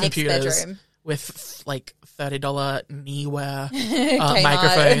onto Literally our Nick's computers bedroom. with $30 knee-wear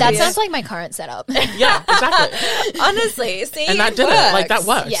microphones. That sounds like my current setup. Yeah, exactly. Honestly, see, And that did it. That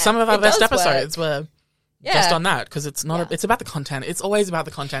worked. Yeah, some of our it best does episodes were just on that, because it's not. It's about the content. It's always about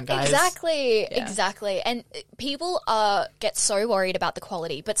the content, guys. Exactly. And people get so worried about the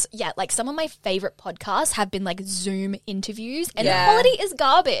quality, but some of my favorite podcasts have been Zoom interviews, and the quality is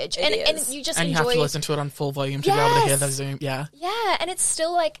garbage. And you just and you enjoy. have to listen to it on full volume to be able to hear the Zoom. Yeah, and it's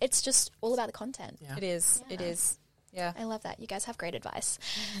still it's just all about the content. Yeah. It is. Yeah. It is. Yeah, I love that. You guys have great advice.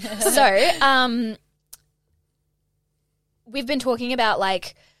 So, we've been talking about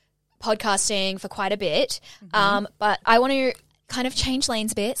podcasting for quite a bit, but I want to kind of change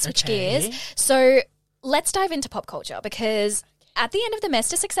lanes a bit, switch gears. So let's dive into pop culture, because at the end of the Mess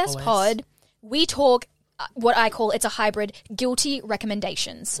to Success pod, we talk what I call, it's a hybrid, guilty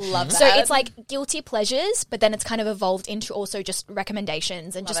recommendations. Love that. So it's guilty pleasures, but then it's kind of evolved into also just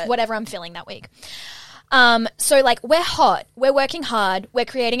recommendations and just whatever I'm feeling that week. So we're hot, we're working hard, we're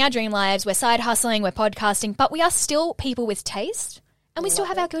creating our dream lives, we're side hustling, we're podcasting, but we are still people with taste. And we still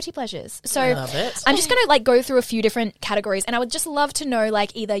have our guilty pleasures. So I'm just going to go through a few different categories, and I would just love to know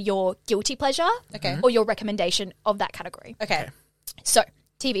either your guilty pleasure or your recommendation of that category. Okay. So,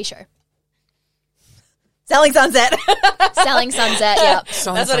 TV show. Selling Sunset. Selling Sunset, yeah. That's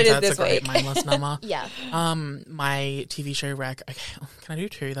what it is this a great week. mindless number. Yeah. My TV show rec. Okay, can I do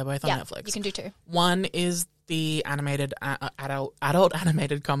two? They're both on Netflix. You can do two. One is the animated adult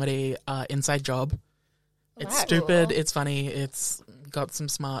animated comedy Inside Job. It's stupid. It's funny. It's got some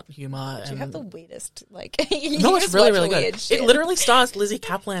smart humor. You have the weirdest, no, it's really, really good. It literally stars Lizzie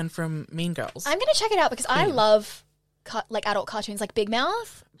Kaplan from Mean Girls. I'm going to check it out because I love adult cartoons like Big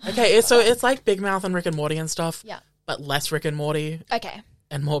Mouth. Okay, so it's like Big Mouth and Rick and Morty and stuff. Yeah. But less Rick and Morty. Okay.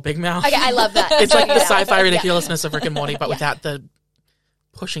 And more Big Mouth. Okay, I love that. It's like the sci-fi ridiculousness of Rick and Morty, but without the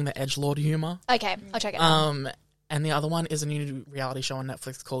pushing the edgelord humor. Okay, I'll check it out. And the other one is a new reality show on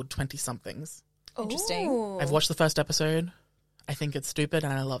Netflix called 20-somethings. Interesting. Ooh. I've watched the first episode. I think it's stupid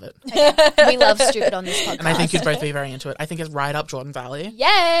and I love it. We love stupid on this podcast. And I think you'd both be very into it. I think it's right up Jordan Valley.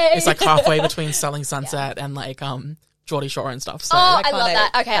 Yay! It's halfway between Selling Sunset and Geordie Shore and stuff. So. I love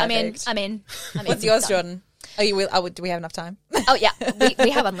that. Okay, I'm in. What's yours, Jordan? Are you? Do we have enough time? Oh yeah,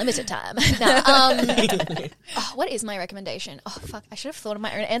 we have unlimited time. What is my recommendation? Oh fuck, I should have thought of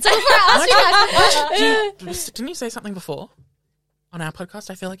my own answer before I asked you. Didn't you say something before on our podcast?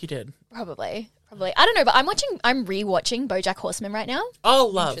 I feel like you did. Probably. I don't know, but I'm rewatching BoJack Horseman right now. Oh,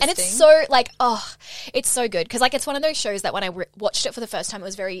 love. And it's so it's so good because it's one of those shows that when I watched it for the first time, it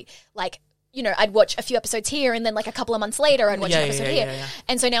was very I'd watch a few episodes here and then a couple of months later I'd watch an episode here. Yeah.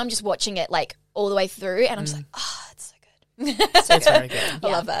 And so now I'm just watching it all the way through and I'm just it's so good. It's very good. I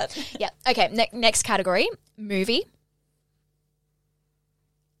love that. Yeah. Okay, next category, movie.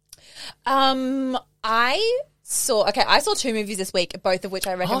 I I saw 2 movies this week, both of which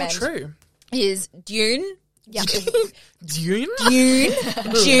I recommend. Oh, true. Is Dune. Yeah. Dune?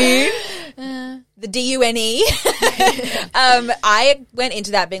 Dune. The D-U-N-E. I went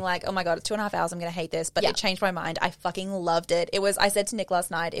into that being like, oh my God, it's 2.5 hours. I'm going to hate this. But it changed my mind. I fucking loved it. I said to Nick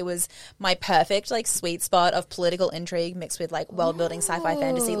last night, it was my perfect like sweet spot of political intrigue mixed with like world building sci-fi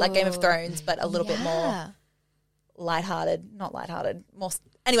fantasy, like Game of Thrones, but a little bit more lighthearted. Not lighthearted.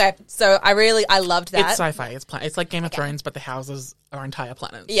 Anyway, so I loved that. It's sci-fi. It's like Game of Thrones, but the houses are entire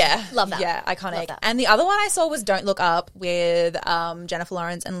planets. Yeah. Love that. Yeah, iconic. Love that. And the other one I saw was Don't Look Up with Jennifer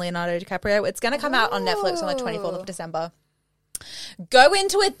Lawrence and Leonardo DiCaprio. It's going to come out on Netflix on the 24th of December. Go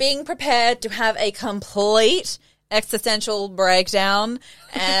into it being prepared to have a complete existential breakdown,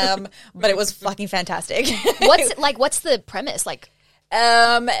 but it was fucking fantastic. What's the premise? Like,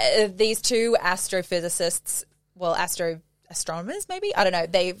 these 2 astrophysicists, astronomers maybe, I don't know,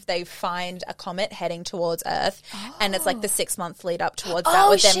 they find a comet heading towards Earth, and it's like the 6 month lead up towards that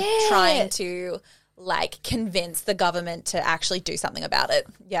with them trying to like convince the government to actually do something about it.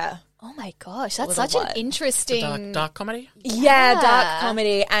 Yeah. oh my gosh, that's was such a an lot. interesting. Dark comedy? Yeah, dark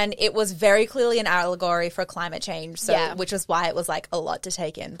comedy, and it was very clearly an allegory for climate change, so which was why it was like a lot to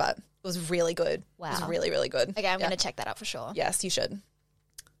take in, but it was really good. Wow. It was really, really good. Okay, I'm going to check that out for sure. Yes, you should.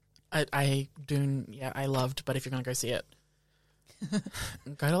 I loved, but if you're going to go see it,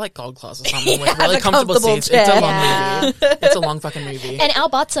 go to like Gold Class or something with really comfortable seats. chair. It's a long movie. It's a long fucking movie. And our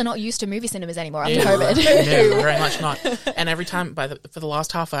butts are not used to movie cinemas anymore after No, COVID. no, very much not. And every time, for the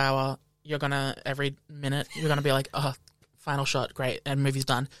last half hour, every minute, you're going to be like, oh, final shot, great, and movie's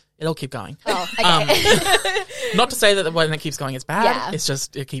done. It'll keep going. Oh, okay. Not to say that when it keeps going it's bad. Yeah. It's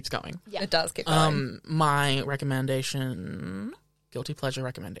just, it keeps going. Yeah. It does keep going. My recommendation, guilty pleasure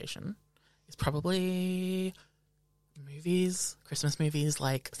recommendation, is probably movies, Christmas movies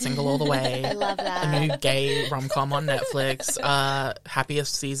like Single All the Way. I love A that. new gay rom-com on Netflix.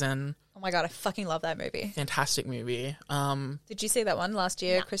 Happiest Season. Oh my God, I fucking love that movie. Fantastic movie. Did you see that one last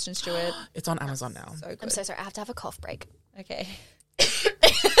year? Kristen Stewart. It's on Amazon now. So good. I'm so sorry. I have to have a cough break. Okay.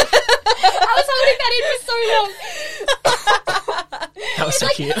 I was holding that in for so long. That was so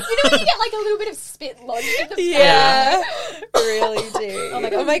cute. You know when you get like a little bit of spit lodged in the Yeah. Really do.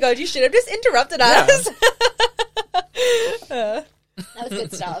 Oh my God, you should have just interrupted us. That was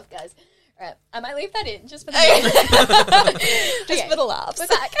good stuff, guys. All right, I might leave that in just for the Just for the laughs. We're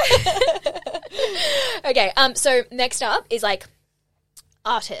back. Okay, so next up is like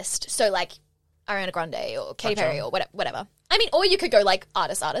artist. So like Ariana Grande or Katy Perry or whatever. I mean, or you could go like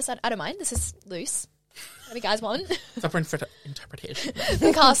artist. I don't mind. This is loose. What do you guys want? It's up for interpretation.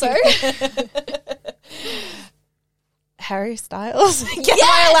 Picasso. Harry Styles. Am Yes!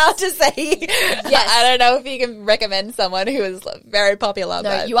 I allowed to say? Yes. I don't know if you can recommend someone who is very popular. No,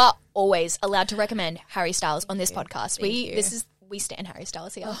 but you are always allowed to recommend Harry Styles on this podcast. Thank you. We stand Harry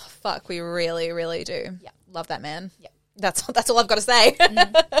Styles here. Oh, fuck, we really, really do. Yeah. Love that man. Yeah. That's all I've got to say.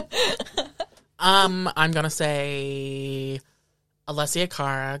 I'm gonna say Alessia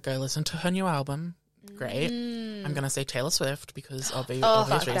Cara. Go listen to her new album. Great. I'm gonna say Taylor Swift because of obvious fuck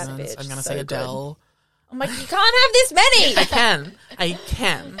that reasons. bitch. I'm gonna So say good. Adele. I'm like, you can't have this many. I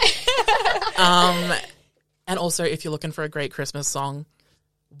can. And also, if you're looking for a great Christmas song,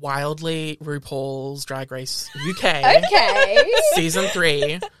 wildly RuPaul's Drag Race UK. Okay. Season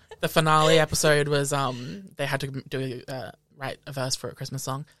 3, the finale episode was they had to do write a verse for a Christmas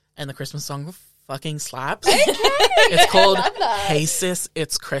song, and the Christmas song fucking slaps. It's called Hey Sis,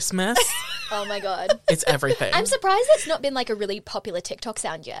 It's Christmas. Oh my God. It's everything. I'm surprised it's not been like a really popular TikTok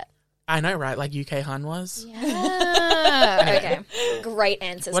sound yet. I know, right? Like UK Hun was. Yeah. Okay. Great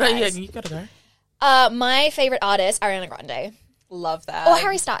answers, What are you? guys. You gotta go. My favorite artist, Ariana Grande. Love that. Or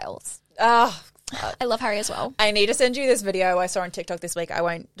Harry Styles. Oh, I love Harry as well. I need to send you this video I saw on TikTok this week. I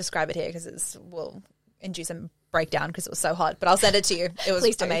won't describe it here because it will induce a breakdown because it was so hot. But I'll send it to you. It was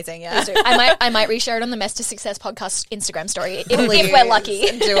Please do. amazing. Yeah. Please do. I might reshare it on the Mess to Success podcast Instagram story if we're lucky.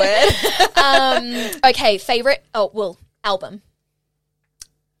 Do it. Okay, favorite. Oh, well, album.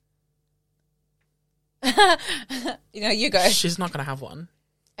 You go. She's not gonna have one.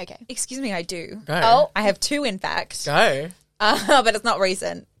 Okay. Excuse me, I do. Go. Oh, I have 2, in fact. Go. But it's not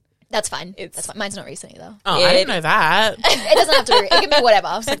recent. that's fine. It's- That's fine. Mine's not recent either. Oh, Yeah, I didn't know that. It doesn't have to be. It can be whatever.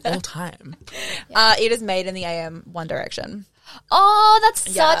 All time. It is Made in the AM, One Direction. Oh, that's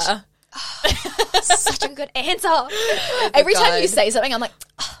Yeah. such a good answer. Every time you God. say something, I'm like,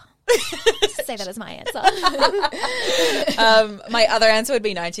 say that as my answer. My other answer would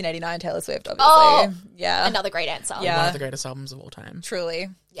be 1989 Taylor Swift, obviously. Oh, yeah. Another great answer. Yeah. One of the greatest albums of all time. Truly.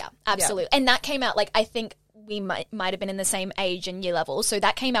 Yeah, absolutely. And that came out, like, I think we might have been in the same age and year level. So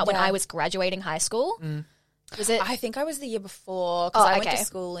that came out when Yeah. I was graduating high school. Was it? I think I was the year before because Oh, I went okay. to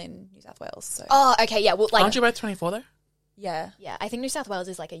school in New South Wales. So Oh, okay, yeah. Well, like, Aren't you both 24 though? yeah. yeah, I think New South Wales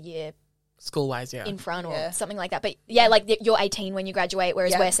is like a year School wise, yeah. in front or Yeah. something like that. But yeah, like you're 18 when you graduate,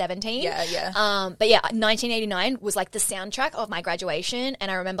 whereas Yeah. we're 17. Yeah. But yeah, 1989 was like the soundtrack of my graduation, and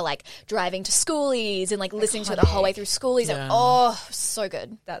I remember like driving to schoolies and like listening to it the whole way through schoolies. Yeah. And, oh, so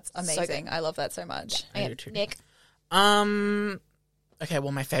good. That's So amazing. I love that so much. I Okay, do too. Nick, Okay,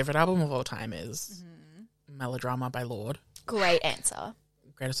 well, my favorite album of all time is Melodrama by Lorde. great answer.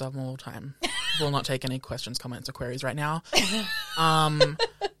 Greatest album of all time. Will not take any questions, comments, or queries right now.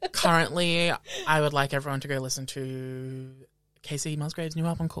 Currently, I would like everyone to go listen to Casey Musgrave's new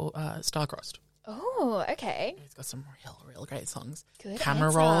album called Starcrossed. Oh, okay. He's got some real great songs. Good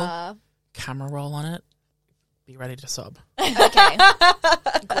Camera answer. Camera roll on it. Be ready to sob. Okay.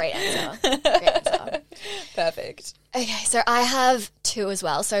 Great answer. Great answer. Perfect. Okay, so I have two as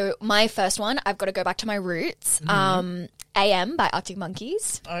well. So my first one, I've got to go back to my roots. AM by Arctic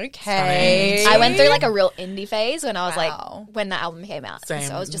Monkeys. Okay. I went through like a real indie phase when I was Wow. like, when the album came out. Same.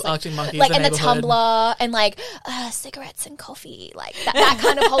 So I was just like, Arctic Monkeys, like The and the Neighborhood. Tumblr and like cigarettes and coffee, like that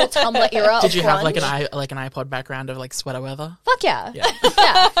kind of whole Tumblr era. Did of you have like grunge. an iPod background of like sweater weather? Fuck yeah. Yeah.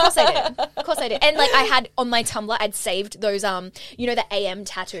 Yeah, of course I did. Of course I did. And like I had on my Tumblr, I'd saved those you know, the AM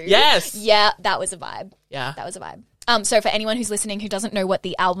tattoo. Yes. Yeah, that was a vibe. Yeah. That was a vibe. So for anyone who's listening who doesn't know what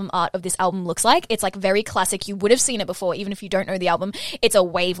the album art of this album looks like, it's like very classic. You would have seen it before, even if you don't know the album. It's a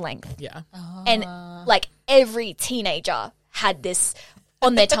wavelength. Yeah. And like every teenager had this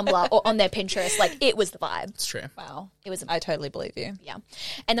on their Tumblr or on their Pinterest. Like it was the vibe. It's true. Wow. It was, I totally believe you. yeah.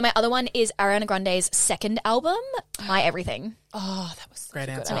 And then my other one is Ariana Grande's second album, My Everything. Oh, that was such Great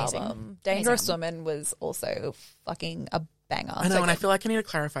a good answer. album. Dangerous Woman was also fucking a banger. I know, So and I good. feel like I need to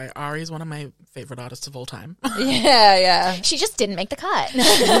clarify. Ari is one of my favorite artists of all time. yeah. She just didn't make the cut.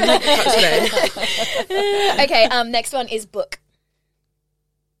 Today. Okay, next one is Book.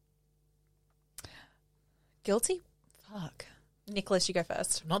 Guilty? Fuck. Nicholas, you go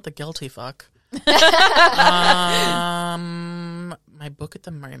first. Not the guilty fuck. My book at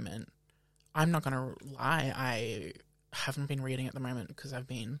the moment, I'm not gonna lie, I haven't been reading at the moment because I've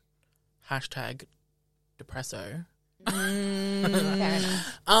been #depresso. Fair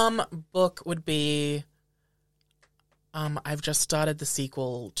enough. Book would be I've just started the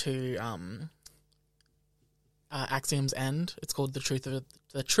sequel to Axiom's End. It's called The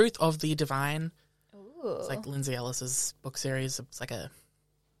Truth of the Divine. Ooh. It's like Lindsay Ellis's book series. It's like a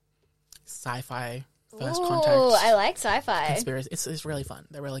sci-fi first Ooh, contact I like sci-fi. conspiracy. It's really fun.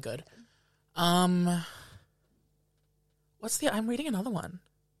 They're really good. I'm reading another one,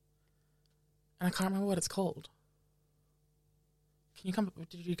 and I can't remember what it's called.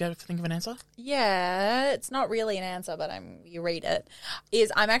 Did you go think of an answer? Yeah, it's not really an answer, but you read it.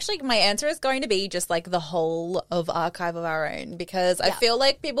 My answer is going to be just like the whole of Archive of Our Own, because I feel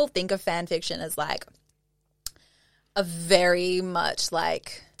like people think of fan fiction as like a very much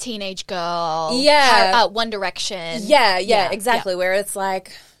like Teenage girl. Yeah. One Direction. yeah, Yeah, exactly. Where it's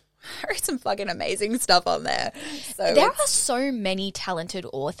like there is some fucking amazing stuff on there. So There it's are so many talented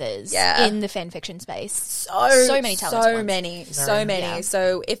authors Yeah. in the fan fiction space. so many talented so ones. many, Very. so many. Yeah.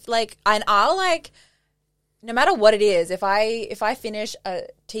 So if like, and I'll like, no matter what it is, if I finish a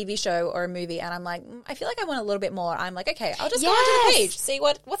TV show or a movie and I'm like, I feel like I want a little bit more, I'm like, okay, I'll just go onto Yes. the page, see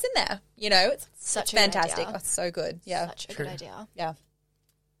what's in there. You know, it's Such a fantastic. good idea. It's so good. Yeah, Such a True. good idea. yeah.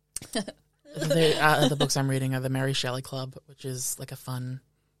 The books I'm reading are the Mary Shelley Club, which is like a fun,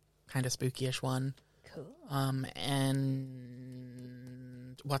 kind of spooky-ish one. Cool. And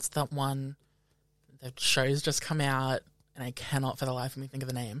what's that one? The show's just come out, and I cannot for the life of me think of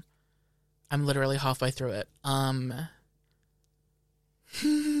the name. I'm literally halfway through it.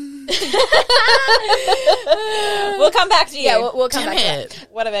 We'll come back to you. Yeah, we'll come Damn back to it. that.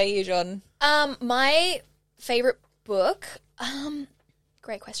 What about you, Jordan? My favorite book.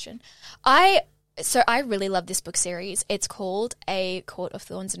 Great question. I really love this book series. It's called A Court of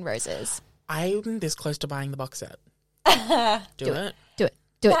Thorns and Roses. I'm this close to buying the box set. Do it. Do it.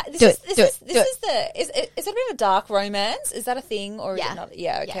 Do it. This do is it. this do is it. this do it. is the is it a bit of a dark romance? Is that a thing or is Yeah. it not?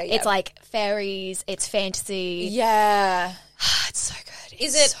 Yeah, okay. Yeah. It's like fairies. It's fantasy. yeah. It's so good.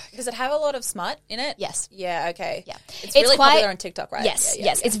 Is It's it? so good. Does it have a lot of smut in it? Yes. Yeah. Okay. Yeah. It's, It's really quite- popular on TikTok, right? Yes. Yeah,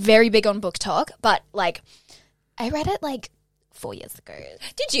 yes. yeah. It's very big on Book Talk, but like, I read it like 4 years ago.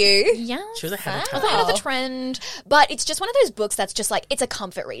 Did you? Yeah. She was ahead of I was time. ahead of the trend, but it's just one of those books that's just like it's a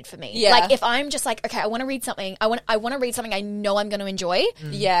comfort read for me. Yeah. Like if I'm just like, okay, I want to read something. I want to read something I know I'm going to enjoy.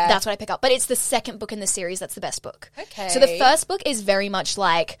 Yeah. That's what I pick up. But it's the second book in the series that's the best book. Okay. So the first book is very much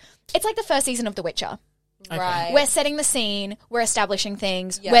like it's like the first season of The Witcher. Okay. Right. We're setting the scene, we're establishing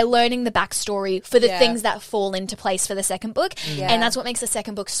things, Yeah. we're learning the backstory for the Yeah. things that fall into place for the second book. Yeah. And that's what makes the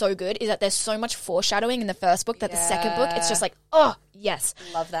second book so good, is that there's so much foreshadowing in the first book that the second book, it's Yeah. just like, oh, yes.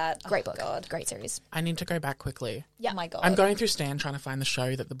 Love that. Great Oh, book. God. Great series. I need to go back quickly. Yeah. Oh my God. I'm going through Stan trying to find the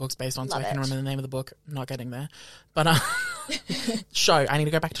show that the book's based on, so Love I can it. remember the name of the book. Not getting there, but show. I need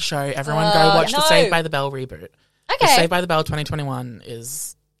to go back to show. Everyone, go watch the no. Saved by the Bell reboot. The Okay. Saved by the Bell 2020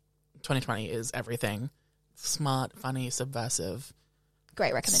 is everything. Smart, funny, subversive,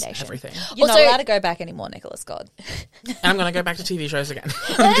 Great recommendation. everything. You're Also- not allowed to go back anymore, Nicholas God. And I'm going to go back to TV shows again.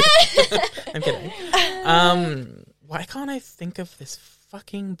 I'm kidding. Why can't I think of this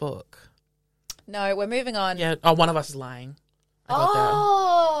fucking book? No, we're moving on. Yeah. Oh, One of Us is Lying. I got there.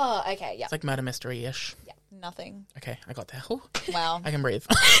 Oh, okay, yeah. It's like murder mystery-ish. Nothing. Okay, I got there. Ooh, Wow. I can breathe.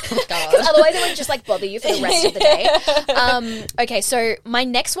 God. Otherwise, it would just like bother you for the rest of the day. Okay, so my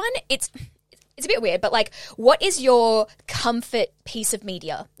next one, it's a bit weird, but like, what is your comfort piece of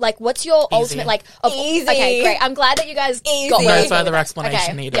media? Like, what's your ultimate like? Easy. Okay, great. I'm glad that you guys Easy. got No one. further explanation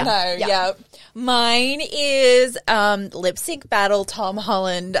Okay, needed. No, yeah. Mine is Lip Sync Battle Tom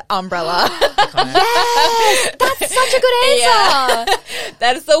Holland Umbrella. That's such a good answer.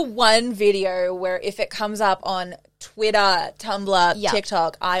 That is the one video where if it comes up on Twitter, Tumblr, Yeah.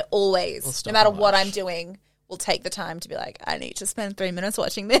 TikTok, I always, We'll stop no matter and what watch. I'm doing, will take the time to be like, I need to spend 3 minutes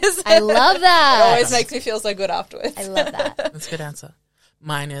watching this. I love It that. always makes me feel so good afterwards. I love that. That's a good answer.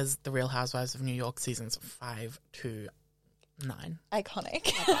 Mine is The Real Housewives of New York seasons 5 to 9.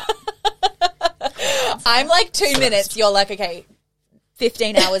 Iconic. I'm like 2 minutes. You're like, okay,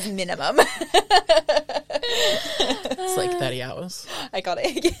 15 hours minimum. It's like 30 hours.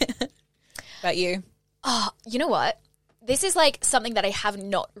 Iconic. About you? Oh, you know what? This is like something that I have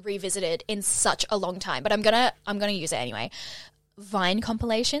not revisited in such a long time, but I'm gonna use it anyway. Vine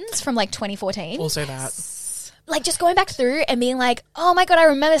compilations from like 2014. Also that. Like just going back through and being like, oh my God, I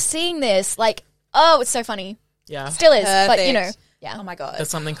remember seeing this. Like, oh, it's so funny. Yeah. Still is, but you know, Perfect. yeah. Oh my God. There's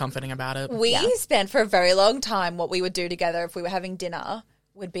something comforting about it. We Yeah. spent for a very long time what we would do together if we were having dinner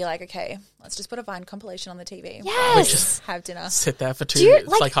would be like, okay, let's just put a Vine compilation on the TV. Yes. just- Have dinner. Sit there for you, it's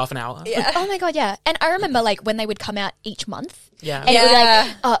like half an hour. Yeah. Oh my God, yeah. And I remember like when they would come out each month. Yeah. And it would be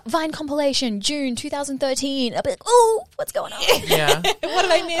Yeah. like, Vine compilation, June 2013. I'd be like, oh, what's going on? Yeah. What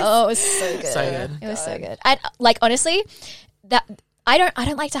did I miss? Oh, it was so good. So good. It was so good. And like honestly, that I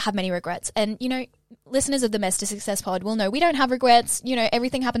don't like to have many regrets. And you know, listeners of the Mess to Success pod will know we don't have regrets. You know,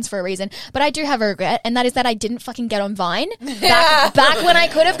 everything happens for a reason. But I do have a regret, and that is that I didn't fucking get on Vine back when I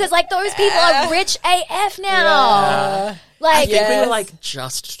could have, because like those people are rich AF now. I Like, think we Yes. were like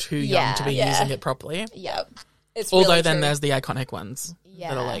just too young Yeah. to be Yeah. using it properly. yeah, It's Although really then true. there's the iconic ones that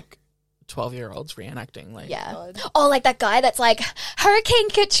Yeah. are like 12-year-olds reenacting. Like, yeah. God. Oh, like that guy that's like Hurricane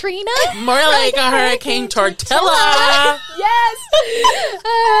Katrina. more like a hurricane tortilla. Yes.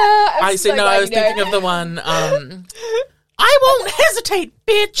 I see. No, I was thinking of the one. I won't hesitate,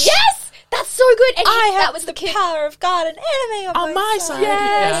 bitch. Yes, that's so good. And that was the kid. power of God and enemy On my side.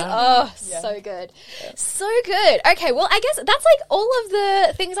 Yes. Yeah. Oh, so good. So good. Okay, well, I guess that's like all of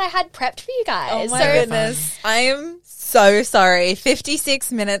the things I had prepped for you guys. Oh my so, goodness. I am so sorry.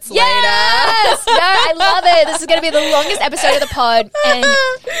 56 minutes yes! No, I love it. This is going to be the longest episode of the pod. And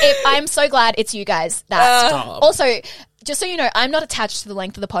I'm so glad it's you guys that. Stop. Also, just so you know, I'm not attached to the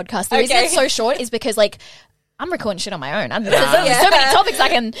length of the podcast. The reason Okay. it's so short is because, like, I'm recording shit on my own. There's only so many topics I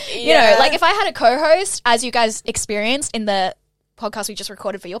can, you Yeah. know, like if I had a co-host, as you guys experienced in the podcast we just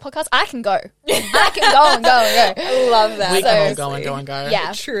recorded for your podcast, I can go. I can go and go and go. I love that. We can all So- go and go and go.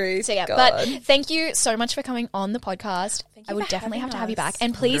 Yeah. True. So yeah, God. but thank you so much for coming on the podcast. I would for definitely have having to have you back. us.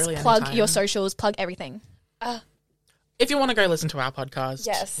 And please Literally plug anytime. your socials, plug everything. If you want to go listen to our podcast,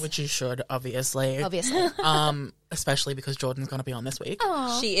 Yes. which you should, obviously. Obviously. Especially because Jordan's going to be on this week.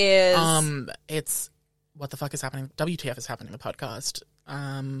 She is. It's What the Fuck is Happening? WTF is Happening, the podcast.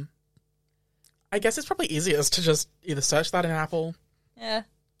 I guess it's probably easiest to just either search that in Apple yeah.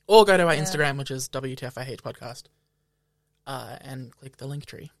 or go to our Instagram, which is WTF I Hate Podcast, and click the link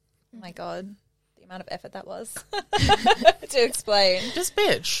tree. Oh my God. The amount of effort that was to explain. Just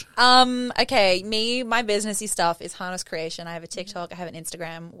bitch. Okay, my businessy stuff is Harness Creation. I have a TikTok, I have an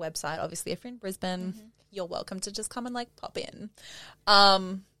Instagram website. Obviously, if you're in Brisbane, you're welcome to just come and like pop in.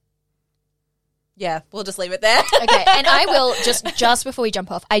 Yeah, we'll just leave it there. Okay, and I will just before we jump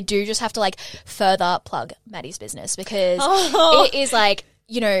off, I do just have to like further plug Maddie's business because it is like,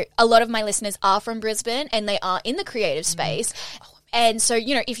 you know, a lot of my listeners are from Brisbane and they are in the creative space. And so,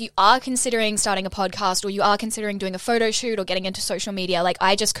 you know, if you are considering starting a podcast or you are considering doing a photo shoot or getting into social media, like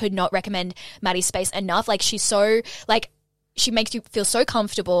I just could not recommend Maddie's space enough. Like she's so like she makes you feel so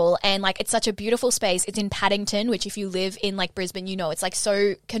comfortable, and like it's such a beautiful space. It's in Paddington, which if you live in like Brisbane, you know it's like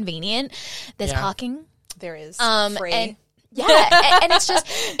so convenient. There's parking. There is free. And and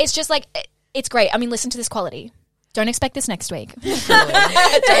it's just like it's great. I mean, listen to this quality. Don't expect this next week.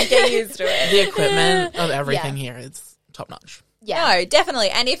 Don't get used to it. The equipment of everything here is top notch. Yeah. No, definitely.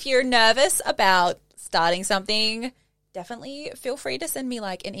 And if you're nervous about starting something, definitely feel free to send me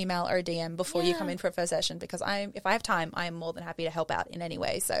like an email or a DM before you come in for a first session, because if I have time, I am more than happy to help out in any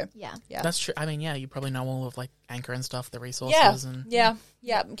way. So yeah. That's true. I mean, you probably know all of like Anchor and stuff, the resources. And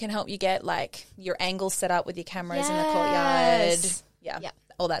can help you get like your angles set up with your cameras in the courtyard. Yeah.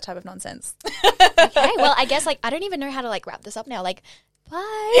 All that type of nonsense. Okay, well, I guess like I don't even know how to like wrap this up now. Like,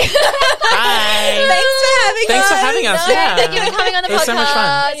 bye. Bye. Thanks for having us. Yeah. Thank you for coming on the podcast. It was so much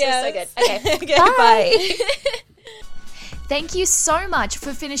fun. Yeah. It was so good. Okay. Bye. Thank you so much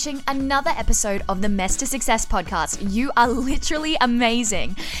for finishing another episode of the Mess to Success podcast. You are literally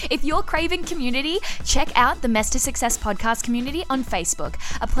amazing. If you're craving community, check out the Mess to Success podcast community on Facebook,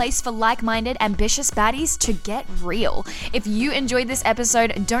 a place for like-minded, ambitious baddies to get real. If you enjoyed this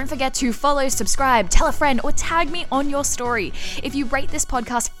episode, don't forget to follow, subscribe, tell a friend, or tag me on your story. If you rate this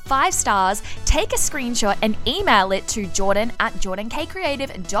podcast 5 stars, take a screenshot and email it to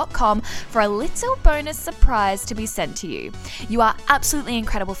jordan@jordankcreative.com for a little bonus surprise to be sent to you. You are absolutely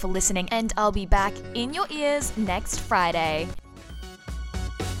incredible for listening, and I'll be back in your ears next Friday.